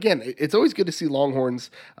him. But again, it's always good to see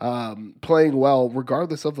Longhorns playing well,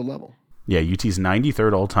 regardless of the level. Yeah, UT's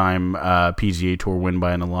 93rd all-time PGA Tour win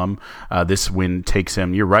by an alum. This win takes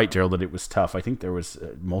him. You're right, Gerald, that it was tough. I think there was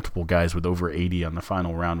multiple guys with over 80 on the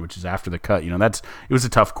final round, which is after the cut. It was a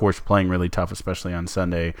tough course, playing really tough, especially on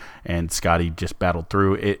Sunday. And Scotty just battled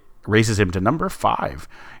through. It raises him to number 5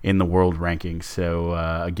 in the world rankings. So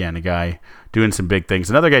again, a guy doing some big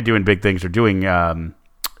things. Another guy doing big things, or doing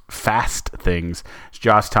fast things. It's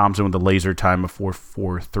Josh Thompson with the laser time of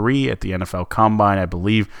 4.43 at the NFL Combine. I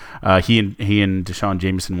believe he and Deshaun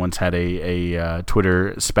Jameson once had a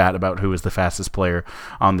Twitter spat about who was the fastest player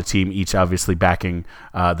on the team, each obviously backing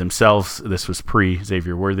themselves. This was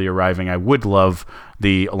pre-Xavier Worthy arriving. I would love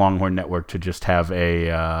the Longhorn Network to just have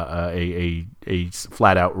a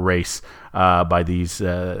flat-out race by these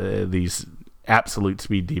absolute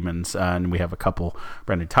speed demons, and we have a couple,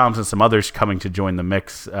 Brendan Thompson, some others coming to join the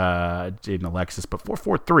mix, Jaden Alexis, but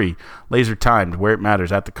 4.43 laser timed where it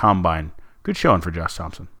matters at the Combine. Good showing for Josh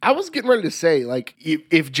Thompson. I was getting ready to say, like,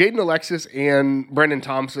 if Jaden Alexis and Brendan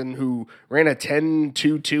Thompson, who ran a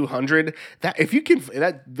 10.200,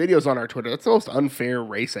 that video's on our Twitter. That's the most unfair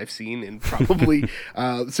race I've seen in probably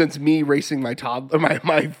since me racing my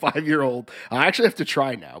 5-year-old. I actually have to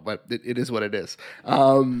try now, but it is what it is.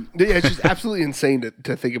 It's just absolutely insane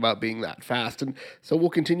to think about being that fast. And so we'll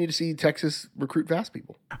continue to see Texas recruit fast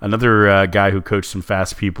people. Another guy who coached some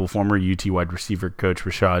fast people, former UT wide receiver coach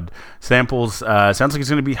Rashad Samples, sounds like he's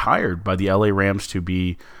going to be hired by the LA Rams to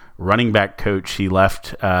be running back coach. He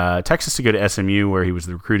left Texas to go to SMU, where he was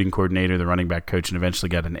the recruiting coordinator, the running back coach, and eventually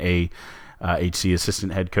got an AHC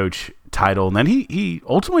assistant head coch title. And then he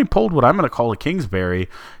ultimately pulled what I'm going to call a Kingsbury,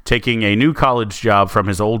 taking a new college job from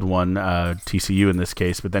his old one, TCU in this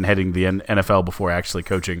case, but then heading the NFL before actually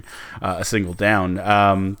coaching a single down.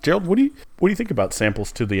 Gerald, what do you think about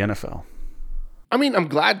Samples to the NFL? I mean, I'm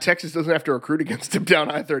glad Texas doesn't have to recruit against him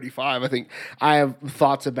down I-35. I think I have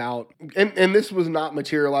thoughts about, and this was not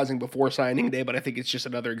materializing before signing day, but I think it's just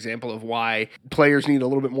another example of why players need a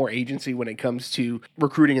little bit more agency when it comes to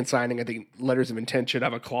recruiting and signing. I think letters of intent should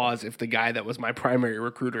have a clause. If the guy that was my primary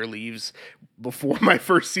recruiter leaves before my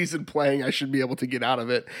first season playing, I should be able to get out of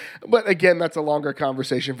it. But again, that's a longer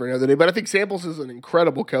conversation for another day. But I think Samples is an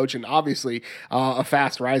incredible coach and obviously a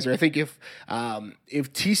fast riser. I think if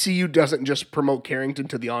TCU doesn't just promote Carrington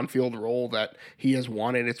to the on-field role that he has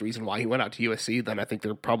wanted, it's the reason why he went out to USC, then I think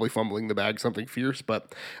they're probably fumbling the bag something fierce.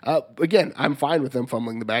 But again, I'm fine with them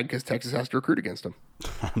fumbling the bag because Texas has to recruit against them.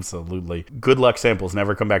 Absolutely. Good luck, Samples.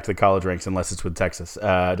 Never come back to the college ranks unless it's with Texas.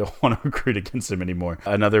 I don't want to recruit against him anymore.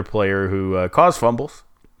 Another player who caused fumbles,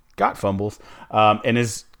 got fumbles, and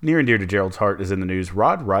is near and dear to Gerald's heart is in the news.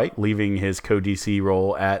 Rod Wright leaving his co-DC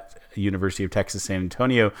role at University of Texas San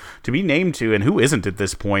Antonio to be named to, and who isn't at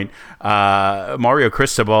this point, Mario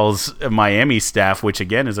Cristobal's Miami staff, which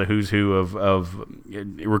again is a who's who of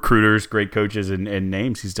recruiters, great coaches, and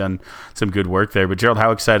names. He's done some good work there. But Gerald,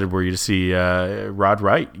 how excited were you to see Rod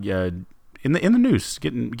Wright in the news,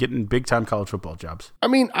 getting big time college football jobs? I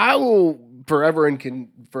mean, I will forever and can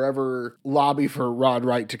forever lobby for Rod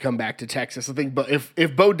Wright to come back to Texas. I think, but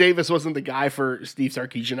if Bo Davis wasn't the guy for Steve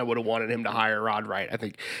Sarkisian, I would have wanted him to hire Rod Wright. I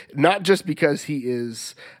think not just because he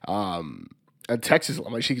is a Texas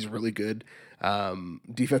alum. I think he's a really good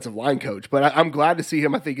defensive line coach, but I'm glad to see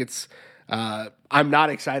him. I think it's I'm not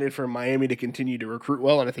excited for Miami to continue to recruit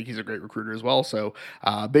well, and I think he's a great recruiter as well. So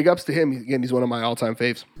big ups to him. Again, he's one of my all-time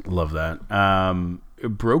faves. Love that.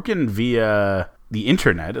 Broken via the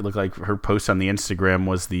internet. It looked like her post on the Instagram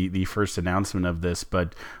was the first announcement of this,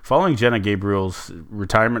 but following Jenna Gabriel's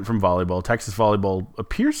retirement from volleyball, Texas volleyball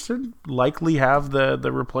appears to likely have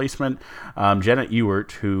the replacement. Janet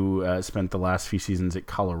Ewert, who spent the last few seasons at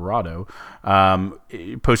Colorado,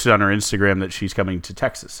 posted on her Instagram that she's coming to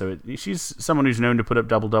Texas. So she's someone who's known to put up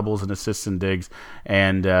double-doubles and assists and digs,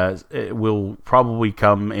 and will probably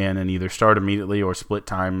come in and either start immediately or split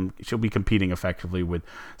time. She'll be competing effectively with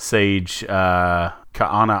Sage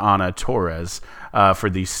Kaana Torres for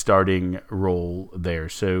the starting role there.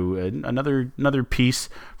 So another piece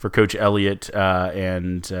for Coach Elliott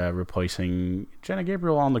and replacing Jenna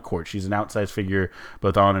Gabriel on the court. She's an outsized figure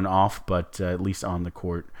both on and off, but at least on the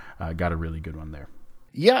court, got a really good one there.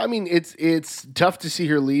 Yeah, I mean, it's tough to see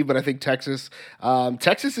her leave, but I think Texas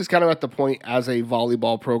is kind of at the point as a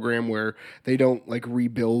volleyball program where they don't like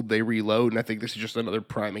rebuild, they reload, and I think this is just another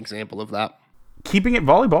prime example of that. Keeping it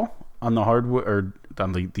volleyball on the hardwood or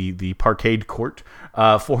on the parquet court,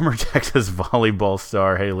 former Texas volleyball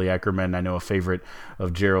star Haley Eckerman, I know a favorite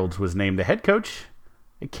of Gerald's, was named the head coach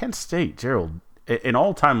at Kent State. Gerald, an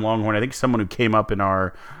all-time Longhorn, I think someone who came up in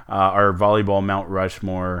our volleyball Mount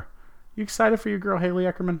Rushmore. You excited for your girl Haley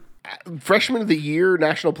Eckerman? Freshman of the year,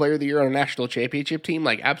 national player of the year on a national championship team,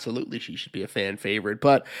 like absolutely she should be a fan favorite.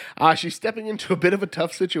 But she's stepping into a bit of a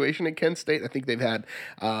tough situation at Kent State. I think they've had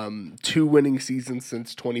 2 winning seasons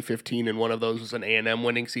since 2015, and one of those was an A&M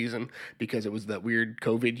winning season because it was that weird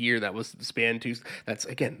COVID year that was spanned to. That's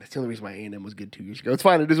the only reason why A&M was good 2 years ago. It's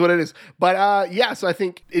fine. It is what it is. But yeah, so I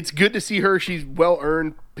think it's good to see her. She's well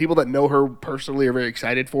earned. People that know her personally are very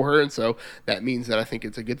excited for her, and so that means that I think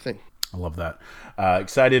it's a good thing. I love that.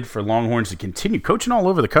 Excited for Longhorns to continue coaching all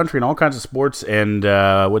over the country in all kinds of sports, and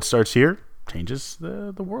what starts here changes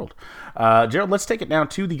the world. Gerald, let's take it now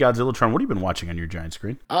to the Godzillatron. What have you been watching on your giant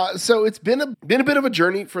screen? So it's been a bit of a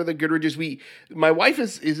journey for the Goodridges. My wife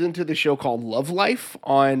is into the show called Love Life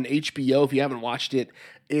on HBO. If you haven't watched it,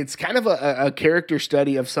 it's kind of a character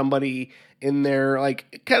study of somebody in their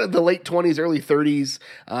like kind of the late 20s, early 30s,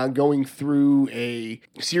 going through a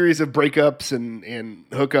series of breakups and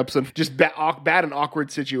hookups and just bad and awkward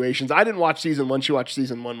situations. I didn't watch season 1. She watched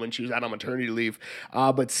season 1 when she was out on maternity leave.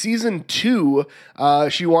 But season 2,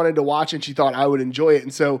 she wanted to watch and she thought I would enjoy it.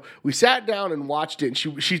 And so we sat down and watched it,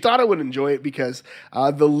 and she thought I would enjoy it because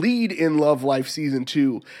the lead in Love Life season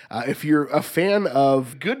 2, if you're a fan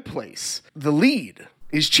of Good Place, the lead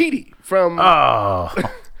is Chidi from...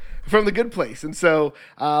 from The Good Place. And so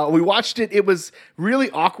we watched it. It was really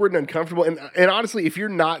awkward and uncomfortable. And honestly, if you're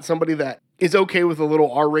not somebody that is okay with a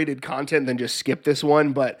little R-rated content, then just skip this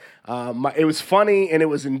one. But it was funny and it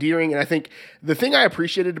was endearing. And I think the thing I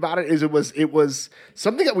appreciated about it is it was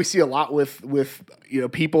something that we see a lot with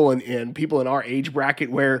people and people in our age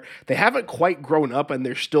bracket where they haven't quite grown up and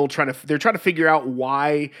they're still trying to figure out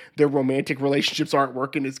why their romantic relationships aren't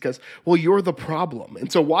working. It's because, well, you're the problem.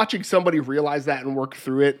 And so watching somebody realize that and work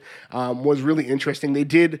through it was really interesting. They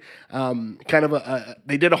did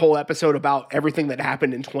they did a whole episode about everything that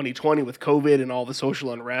happened in 2020 with COVID and all the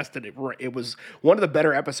social unrest, and it was one of the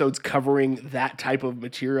better episodes covering that type of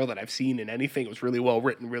material that I've seen in anything. It was really well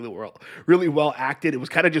written, really well acted. It was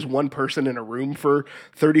kind of just one person in a room for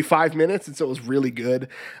 35 minutes, and so it was really good.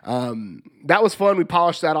 That was fun. We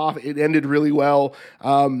polished that off. It ended really well.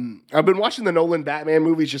 I've been watching the Nolan Batman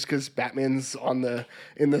movies just because Batman's in the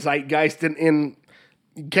zeitgeist, and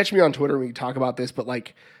catch me on Twitter when we talk about this, but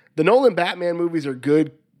like the Nolan Batman movies are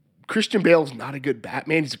good. Christian Bale's not a good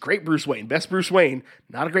Batman. He's a great Bruce Wayne. Best Bruce Wayne,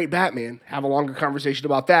 not a great Batman. Have a longer conversation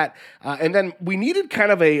about that. And then we needed kind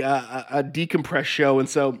of a decompressed show. And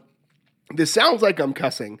so this sounds like I'm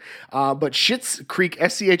cussing, but Schitt's Creek,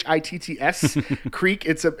 Schitts Creek.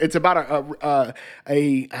 It's about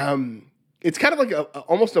it's kind of like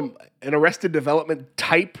almost an Arrested Development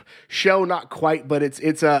type show, not quite, but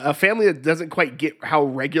it's a family that doesn't quite get how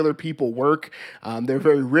regular people work. They're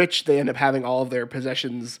very rich. They end up having all of their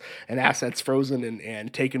possessions and assets frozen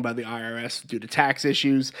and taken by the IRS due to tax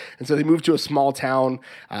issues, and so they move to a small town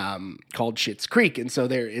called Schitt's Creek. And so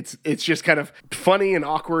it's just kind of funny and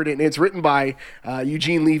awkward, and it's written by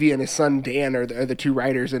Eugene Levy and his son Dan are the two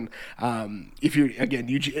writers. And if you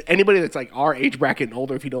anybody that's like our age bracket and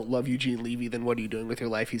older, if you don't love Eugene Levy, then what are you doing with your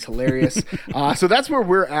life? He's hilarious. So that's where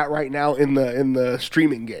we're at right now in the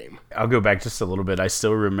streaming game. I'll go back just a little bit. I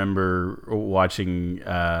still remember watching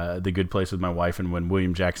The Good Place with my wife, and when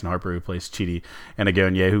William Jackson Harper, who plays Chidi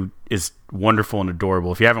Anagonye, who is wonderful and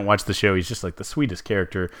adorable. If you haven't watched the show, he's just like the sweetest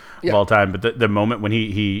character of all time. But the moment when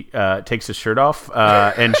he takes his shirt off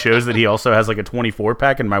and shows that he also has like a 24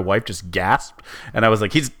 pack, and my wife just gasped, and I was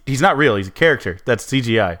like, he's not real. He's a character. That's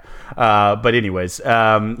CGI. But anyways,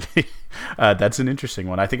 that's an interesting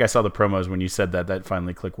one. I think I saw the promos when you said that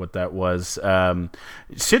finally clicked what that was.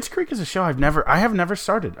 Schitt's Creek is a show I have never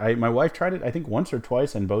started. My wife tried it I think once or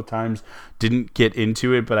twice, and both times didn't get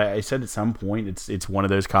into it. But I said at some point it's one of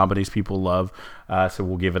those comedies people love, so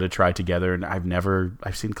we'll give it a try together. And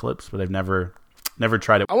I've seen clips, but I've never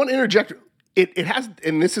tried it. I want to interject. It has,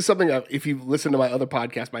 and this is something if you listen to my other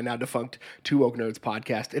podcast, my now defunct Two Woke Nerds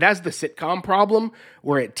podcast, it has the sitcom problem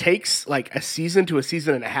where it takes like a season to a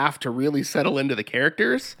season and a half to really settle into the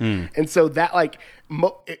characters. And so that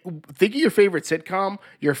think of your favorite sitcom,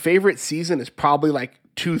 your favorite season is probably like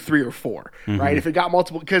 2, 3, or 4, right? If it got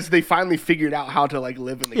multiple, because they finally figured out how to like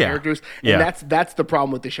live in the characters. And that's the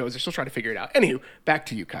problem with the show is they're still trying to figure it out. Anywho, back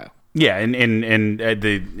to you, Kyle. Yeah. And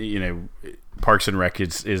the, Parks and Rec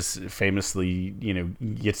is famously,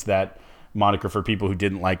 gets that moniker for people who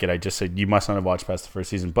didn't like it. I just said you must not have watched past the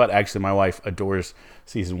first season, but actually my wife adores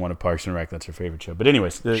season 1 of Parks and Rec. That's her favorite show. But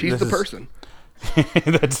anyways, she's the person.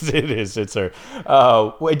 It's her.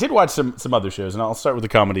 I did watch some other shows, and I'll start with the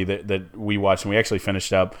comedy that we watched, and we actually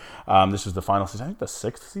finished up. This was the final season, I think the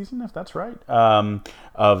 6th season, if that's right,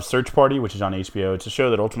 of Search Party, which is on HBO. It's a show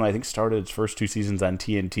that ultimately I think started its first 2 seasons on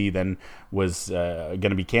TNT, then was going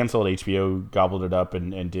to be canceled. HBO gobbled it up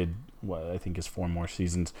and did what I think is 4 more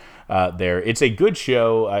seasons there. It's a good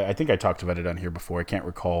show. I think I talked about it on here before. I can't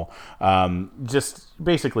recall. Just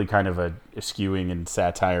basically kind of a skewing and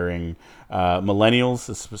satiring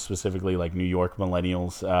millennials, specifically like New York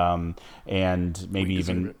millennials, and maybe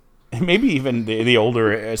even the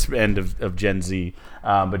older end of Gen Z,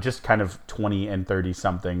 but just kind of 20 and 30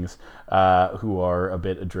 somethings who are a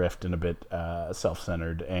bit adrift and a bit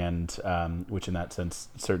self-centered, and which in that sense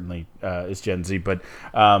certainly is Gen Z, but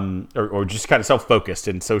or just kind of self-focused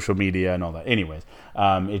in social media and all that. Anyways,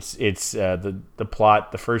 it's the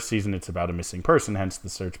plot. The first season, it's about a missing person, hence the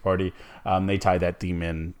Search Party. They tie that theme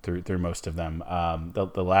in through most of them.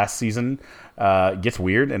 The last season gets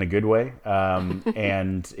weird in a good way,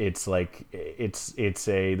 and it's like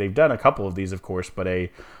they've done a couple of these, of course, but I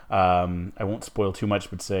won't spoil too much,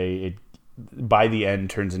 but say it by the end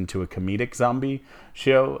turns into a comedic zombie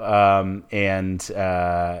show, and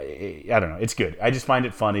I don't know, it's good. I just find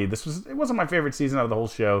it funny. It wasn't my favorite season out of the whole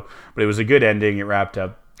show, but it was a good ending. It wrapped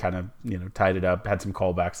up, kind of tied it up, had some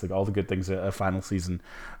callbacks, like all the good things a final season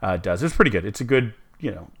does. It's pretty good. It's a good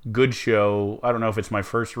good show. I don't know if it's my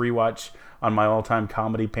first rewatch on my all-time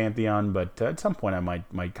comedy pantheon, but at some point I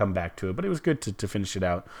might come back to it. But it was good to finish it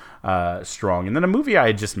out strong. And then a movie I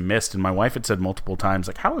had just missed, and my wife had said multiple times,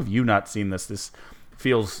 like, how have you not seen this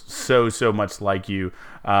feels so much like you,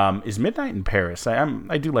 is Midnight in Paris.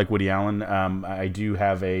 I do like Woody Allen. I do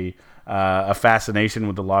have a fascination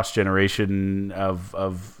with the lost generation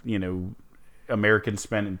of Americans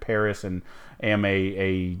spent in Paris, and am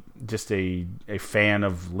a fan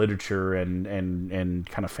of literature and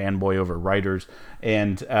kind of fanboy over writers.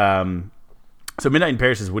 And so Midnight in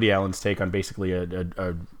Paris is Woody Allen's take on basically a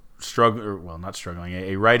not struggling,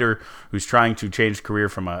 a writer who's trying to change career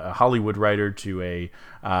from a Hollywood writer to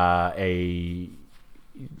a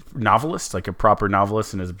novelist, like a proper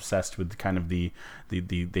novelist, and is obsessed with kind of the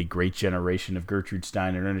great generation of Gertrude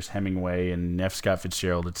Stein and Ernest Hemingway and F. Scott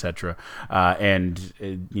Fitzgerald, etc.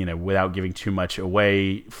 Without giving too much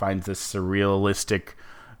away, finds this surrealistic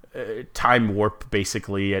time warp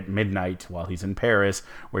basically at midnight while he's in Paris,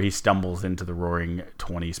 where he stumbles into the roaring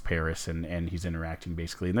 20s Paris, and he's interacting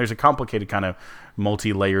basically. And there's a complicated kind of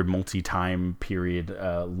multi-layered, multi-time period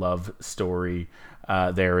love story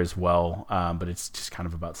there as well, but it's just kind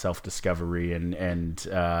of about self-discovery and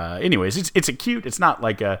anyways, it's a cute. It's not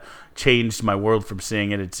like a changed my world from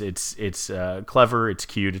seeing it. It's clever. It's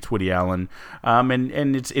cute. It's Woody Allen,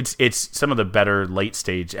 and it's some of the better late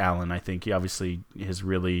stage Allen. I think he obviously has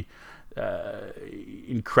really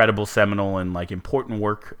incredible, seminal, and like important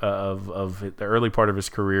work of the early part of his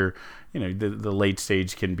career. The late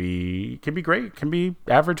stage can be great, can be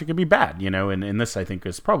average, it can be bad. And this I think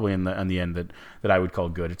is probably in the end that I would call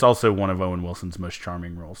good. It's also one of Owen Wilson's most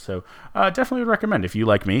charming roles. So definitely would recommend if you,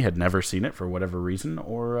 like me, had never seen it for whatever reason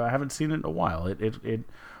or haven't seen it in a while. It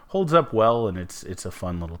holds up well, and it's a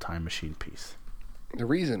fun little time machine piece. The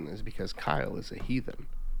reason is because Kyle is a heathen.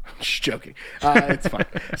 I'm just joking. It's fine.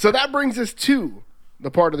 So that brings us to the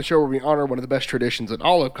part of the show where we honor one of the best traditions in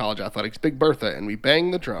all of college athletics, Big Bertha, and we bang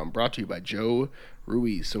the drum, brought to you by Joe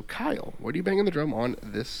Ruiz. So, Kyle, what are you banging the drum on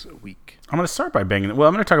this week? I'm going to start by I'm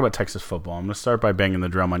going to talk about Texas football. I'm going to start by banging the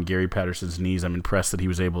drum on Gary Patterson's knees. I'm impressed that he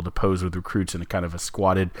was able to pose with recruits in a kind of a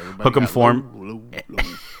squatted hook'em form. Low.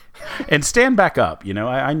 And stand back up.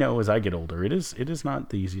 I know as I get older, it is not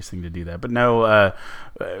the easiest thing to do that. But no,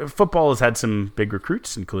 football has had some big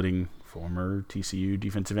recruits, including former TCU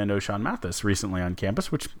defensive end O'Shawn Mathis recently on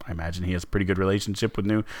campus, which I imagine he has a pretty good relationship with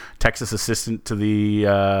new Texas assistant to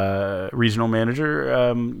the regional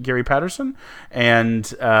manager, Gary Patterson. And,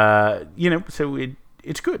 so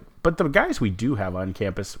it's good. But the guys we do have on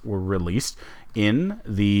campus were released in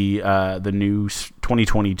the new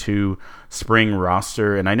 2022 spring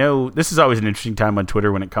roster. And I know this is always an interesting time on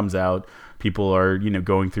Twitter when it comes out. People are,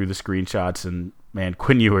 going through the screenshots, and man,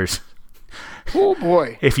 Quinn Ewers. Oh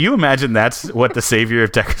boy! If you imagine that's what the savior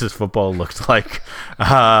of Texas football looked like,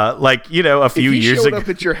 a few years ago. If he showed up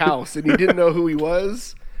at your house and you didn't know who he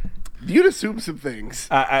was, you'd assume some things.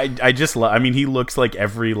 I just love. I mean, he looks like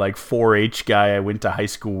every 4-H guy I went to high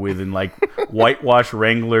school with, in whitewash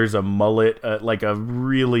Wranglers, a mullet, like a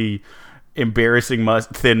really embarrassing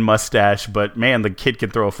thin mustache. But man, the kid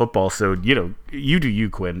can throw a football. So you do you,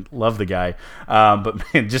 Quinn. Love the guy.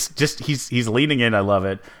 But man, just he's leaning in. I love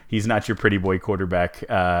it. He's not your pretty boy quarterback,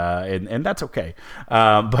 and that's okay.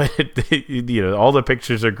 But all the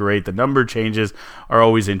pictures are great. The number changes are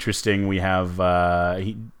always interesting. We have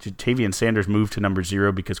Jatavian Sanders moved to number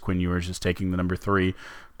 0 because Quinn Ewers is taking the number 3,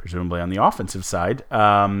 presumably on the offensive side,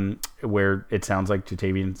 where it sounds like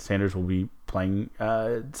Jatavian Sanders will be playing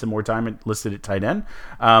some more time listed at tight end,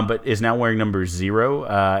 but is now wearing number 0,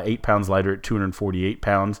 8 pounds lighter at 248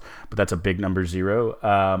 pounds, but that's a big number 0.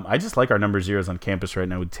 I just like our number 0s on campus right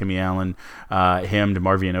now with Timmy Allen, him,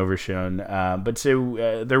 DeMarvion Overshown. But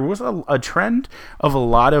so there was a trend of a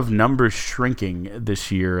lot of numbers shrinking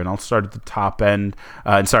this year, and I'll start at the top end.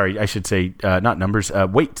 Sorry, I should say not numbers,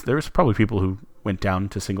 weight. There was probably people who went down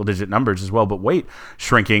to single-digit numbers as well, but weight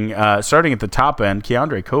shrinking. Starting at the top end,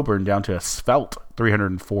 Keandre Coburn down to a svelte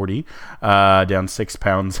 340, down 6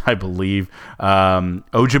 pounds, I believe.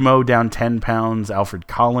 Ojimo down 10 pounds. Alfred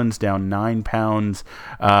Collins down 9 pounds.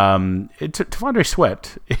 T'Vondre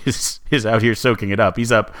Sweat is out here soaking it up.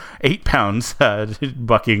 He's up 8 pounds,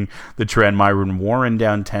 bucking the trend. Myron Warren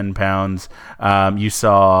down 10 pounds. You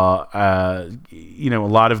saw, a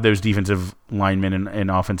lot of those defensive linemen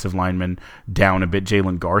and offensive linemen down a bit.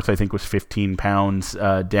 Jalen Garth, I think, was 15 pounds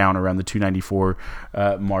down around the 294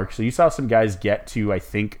 mark. So you saw some guys get to, I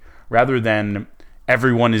think, rather than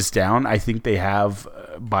everyone is down, I think they have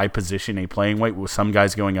by position a playing weight with some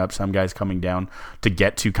guys going up, some guys coming down to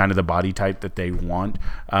get to kind of the body type that they want.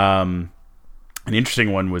 An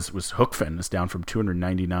interesting one was Hookfin. It's down from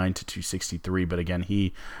 299 to 263. But again,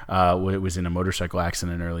 he was in a motorcycle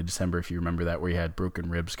accident in early December, if you remember that, where he had broken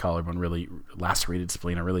ribs, collarbone, really lacerated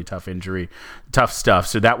spleen, a really tough injury, tough stuff.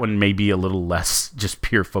 So that one may be a little less just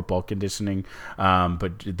pure football conditioning.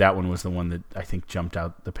 But that one was the one that I think jumped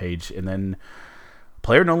out the page. And then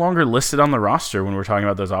player no longer listed on the roster when we're talking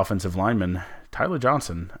about those offensive linemen. Tyler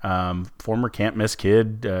Johnson, former can't miss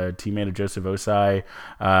kid, teammate of Joseph Osai.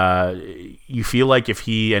 You feel like if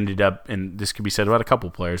he ended up, and this could be said about a couple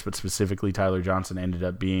players, but specifically Tyler Johnson ended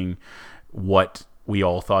up being what we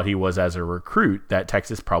all thought he was as a recruit, that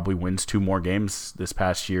Texas probably wins 2 more games this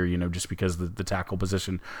past year, just because the tackle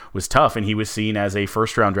position was tough, and he was seen as a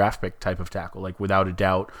first-round draft pick type of tackle, like without a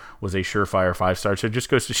doubt was a surefire 5-star. So it just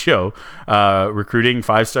goes to show recruiting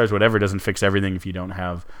 5 stars, whatever, doesn't fix everything if you don't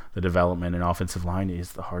have the development, and offensive line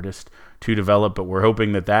is the hardest to develop, but we're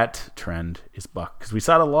hoping that trend is bucked, because we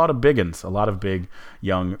saw a lot of big uns, a lot of big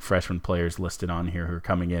young freshman players listed on here who are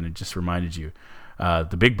coming in, and just reminded you,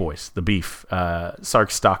 the big boys, the beef,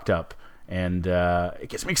 Sark stocked up, and it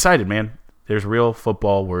gets me excited, man. There's real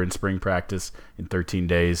football. We're in spring practice in 13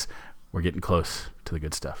 days. We're getting close to the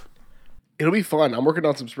good stuff. It'll be fun. I'm working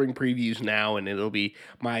on some spring previews now, and it'll be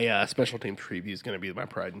my special teams preview is going to be my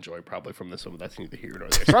pride and joy, probably from this one, but that's neither here nor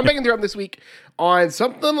there. So I'm making the drum this week on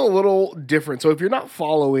something a little different. So if you're not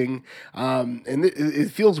following, and it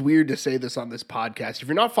feels weird to say this on this podcast, if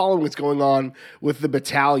you're not following what's going on with the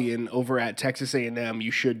Battalion over at Texas A&M, you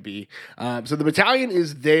should be. So the Battalion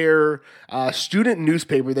is their student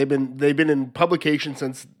newspaper. They've been in publication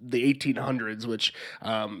since the 1800s, which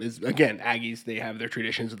is, again, Aggies. They have their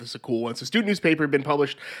traditions. This is a cool one. So student newspaper had been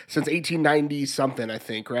published since 1890 something, I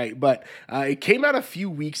think, right? But it came out a few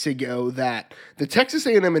weeks ago that the Texas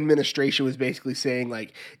A&M administration was basically saying,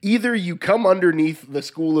 like, either you come underneath the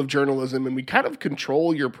School of Journalism and we kind of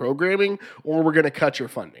control your programming, or we're going to cut your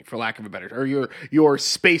funding, for lack of a better term, or your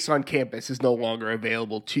space on campus is no longer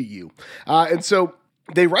available to you. And so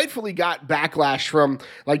they rightfully got backlash from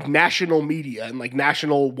like national media and like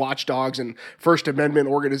national watchdogs and First Amendment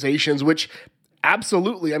organizations, which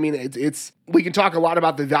absolutely. I mean, it's we can talk a lot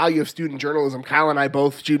about the value of student journalism. Kyle and I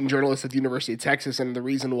both student journalists at the University of Texas, and the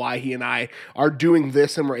reason why he and I are doing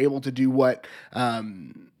this and we're able to do what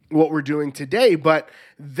we're doing today. But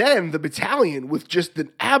then the Battalion, with just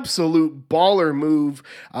an absolute baller move,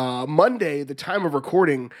 Monday, the time of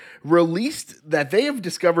recording, released that they have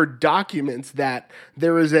discovered documents that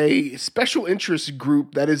there is a special interest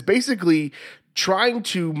group that is basically trying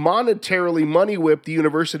to monetarily money whip the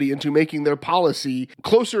university into making their policy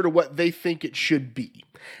closer to what they think it should be.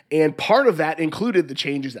 And part of that included the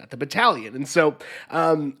changes at the Battalion. And so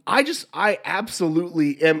I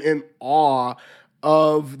absolutely am in awe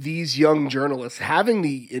of these young journalists having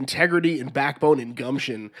the integrity and backbone and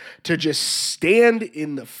gumption to just stand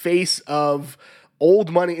in the face of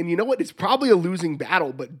old money. And you know what? It's probably a losing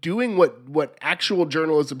battle, but doing what actual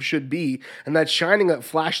journalism should be, and that's shining a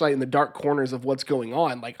flashlight in the dark corners of what's going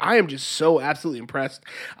on. Like, I am just so absolutely impressed.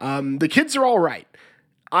 The kids are all right.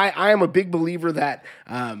 I am a big believer that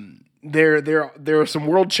there are some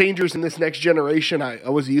world changers in this next generation. I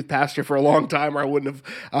was a youth pastor for a long time, or I wouldn't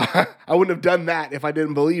have done that if I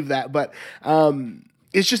didn't believe that. But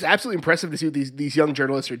it's just absolutely impressive to see what these young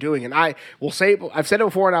journalists are doing. And I will say, I've said it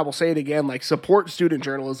before and I will say it again, like, support student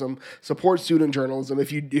journalism.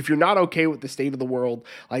 If you're not okay with the state of the world,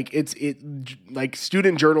 like like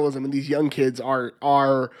student journalism and these young kids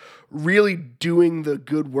are really doing the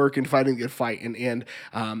good work and fighting the good fight. And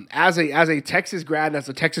as a Texas grad and as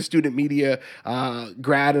a Texas student media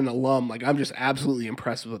grad and alum, like, I'm just absolutely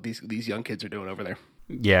impressed with what these young kids are doing over there.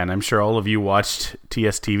 Yeah, and I'm sure all of you watched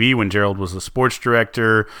TSTV when Gerald was the sports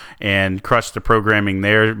director and crushed the programming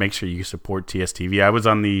there. Make sure you support TSTV. I was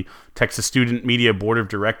on the Texas Student Media Board of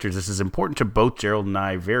Directors. This is important to both Gerald and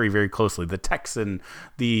I very, very closely. The Texan,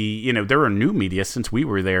 there are new media since we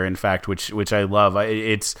were there, in fact, which I love.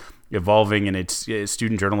 It's evolving, and it's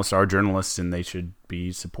student journalists are journalists, and they should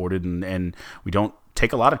be supported, and we don't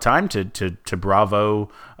take a lot of time to bravo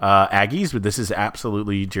Aggies, but this is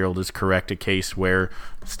absolutely, Gerald is correct, a case where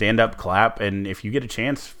stand up, clap, and if you get a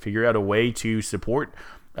chance, figure out a way to support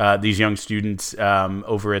these young students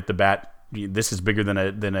over at the Bat. This is bigger than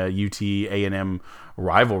a UT A&M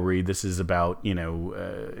rivalry. This is about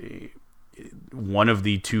one of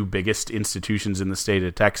the 2 biggest institutions in the state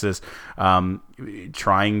of Texas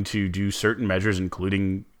trying to do certain measures,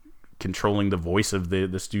 including controlling the voice of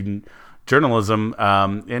the student journalism,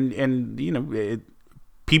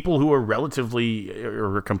 people who are relatively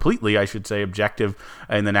or completely, I should say, objective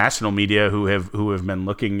in the national media who have been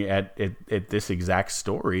looking at this exact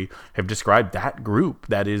story have described that group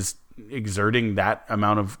that is exerting that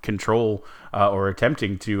amount of control or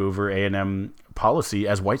attempting to over A&M policy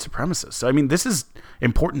as white supremacists. So, I mean, this is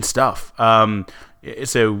important stuff.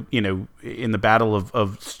 So, in the battle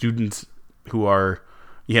of students who are,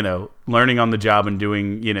 learning on the job and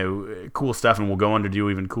doing, cool stuff and will go on to do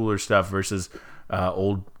even cooler stuff versus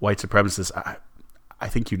old white supremacists, I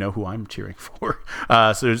think you know who I'm cheering for.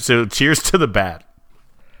 So cheers to the bad.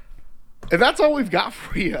 And that's all we've got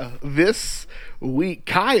for you this week.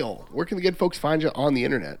 Kyle, where can the good folks find you on the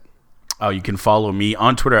internet? You can follow me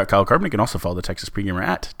on Twitter at Kyle Carbon. You can also follow the Texas Pregamer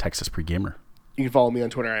at Texas Pregamer. You can follow me on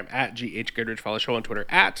Twitter. I'm at GH Goodrich. Follow the show on Twitter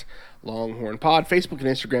at Longhorn Pod. Facebook and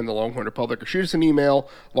Instagram, The Longhorn Republic. Or shoot us an email,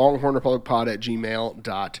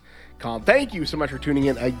 longhornrepublicpod@gmail.com. Thank you so much for tuning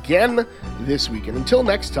in again this week. And until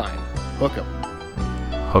next time, hook 'em.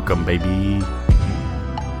 Hook 'em, baby.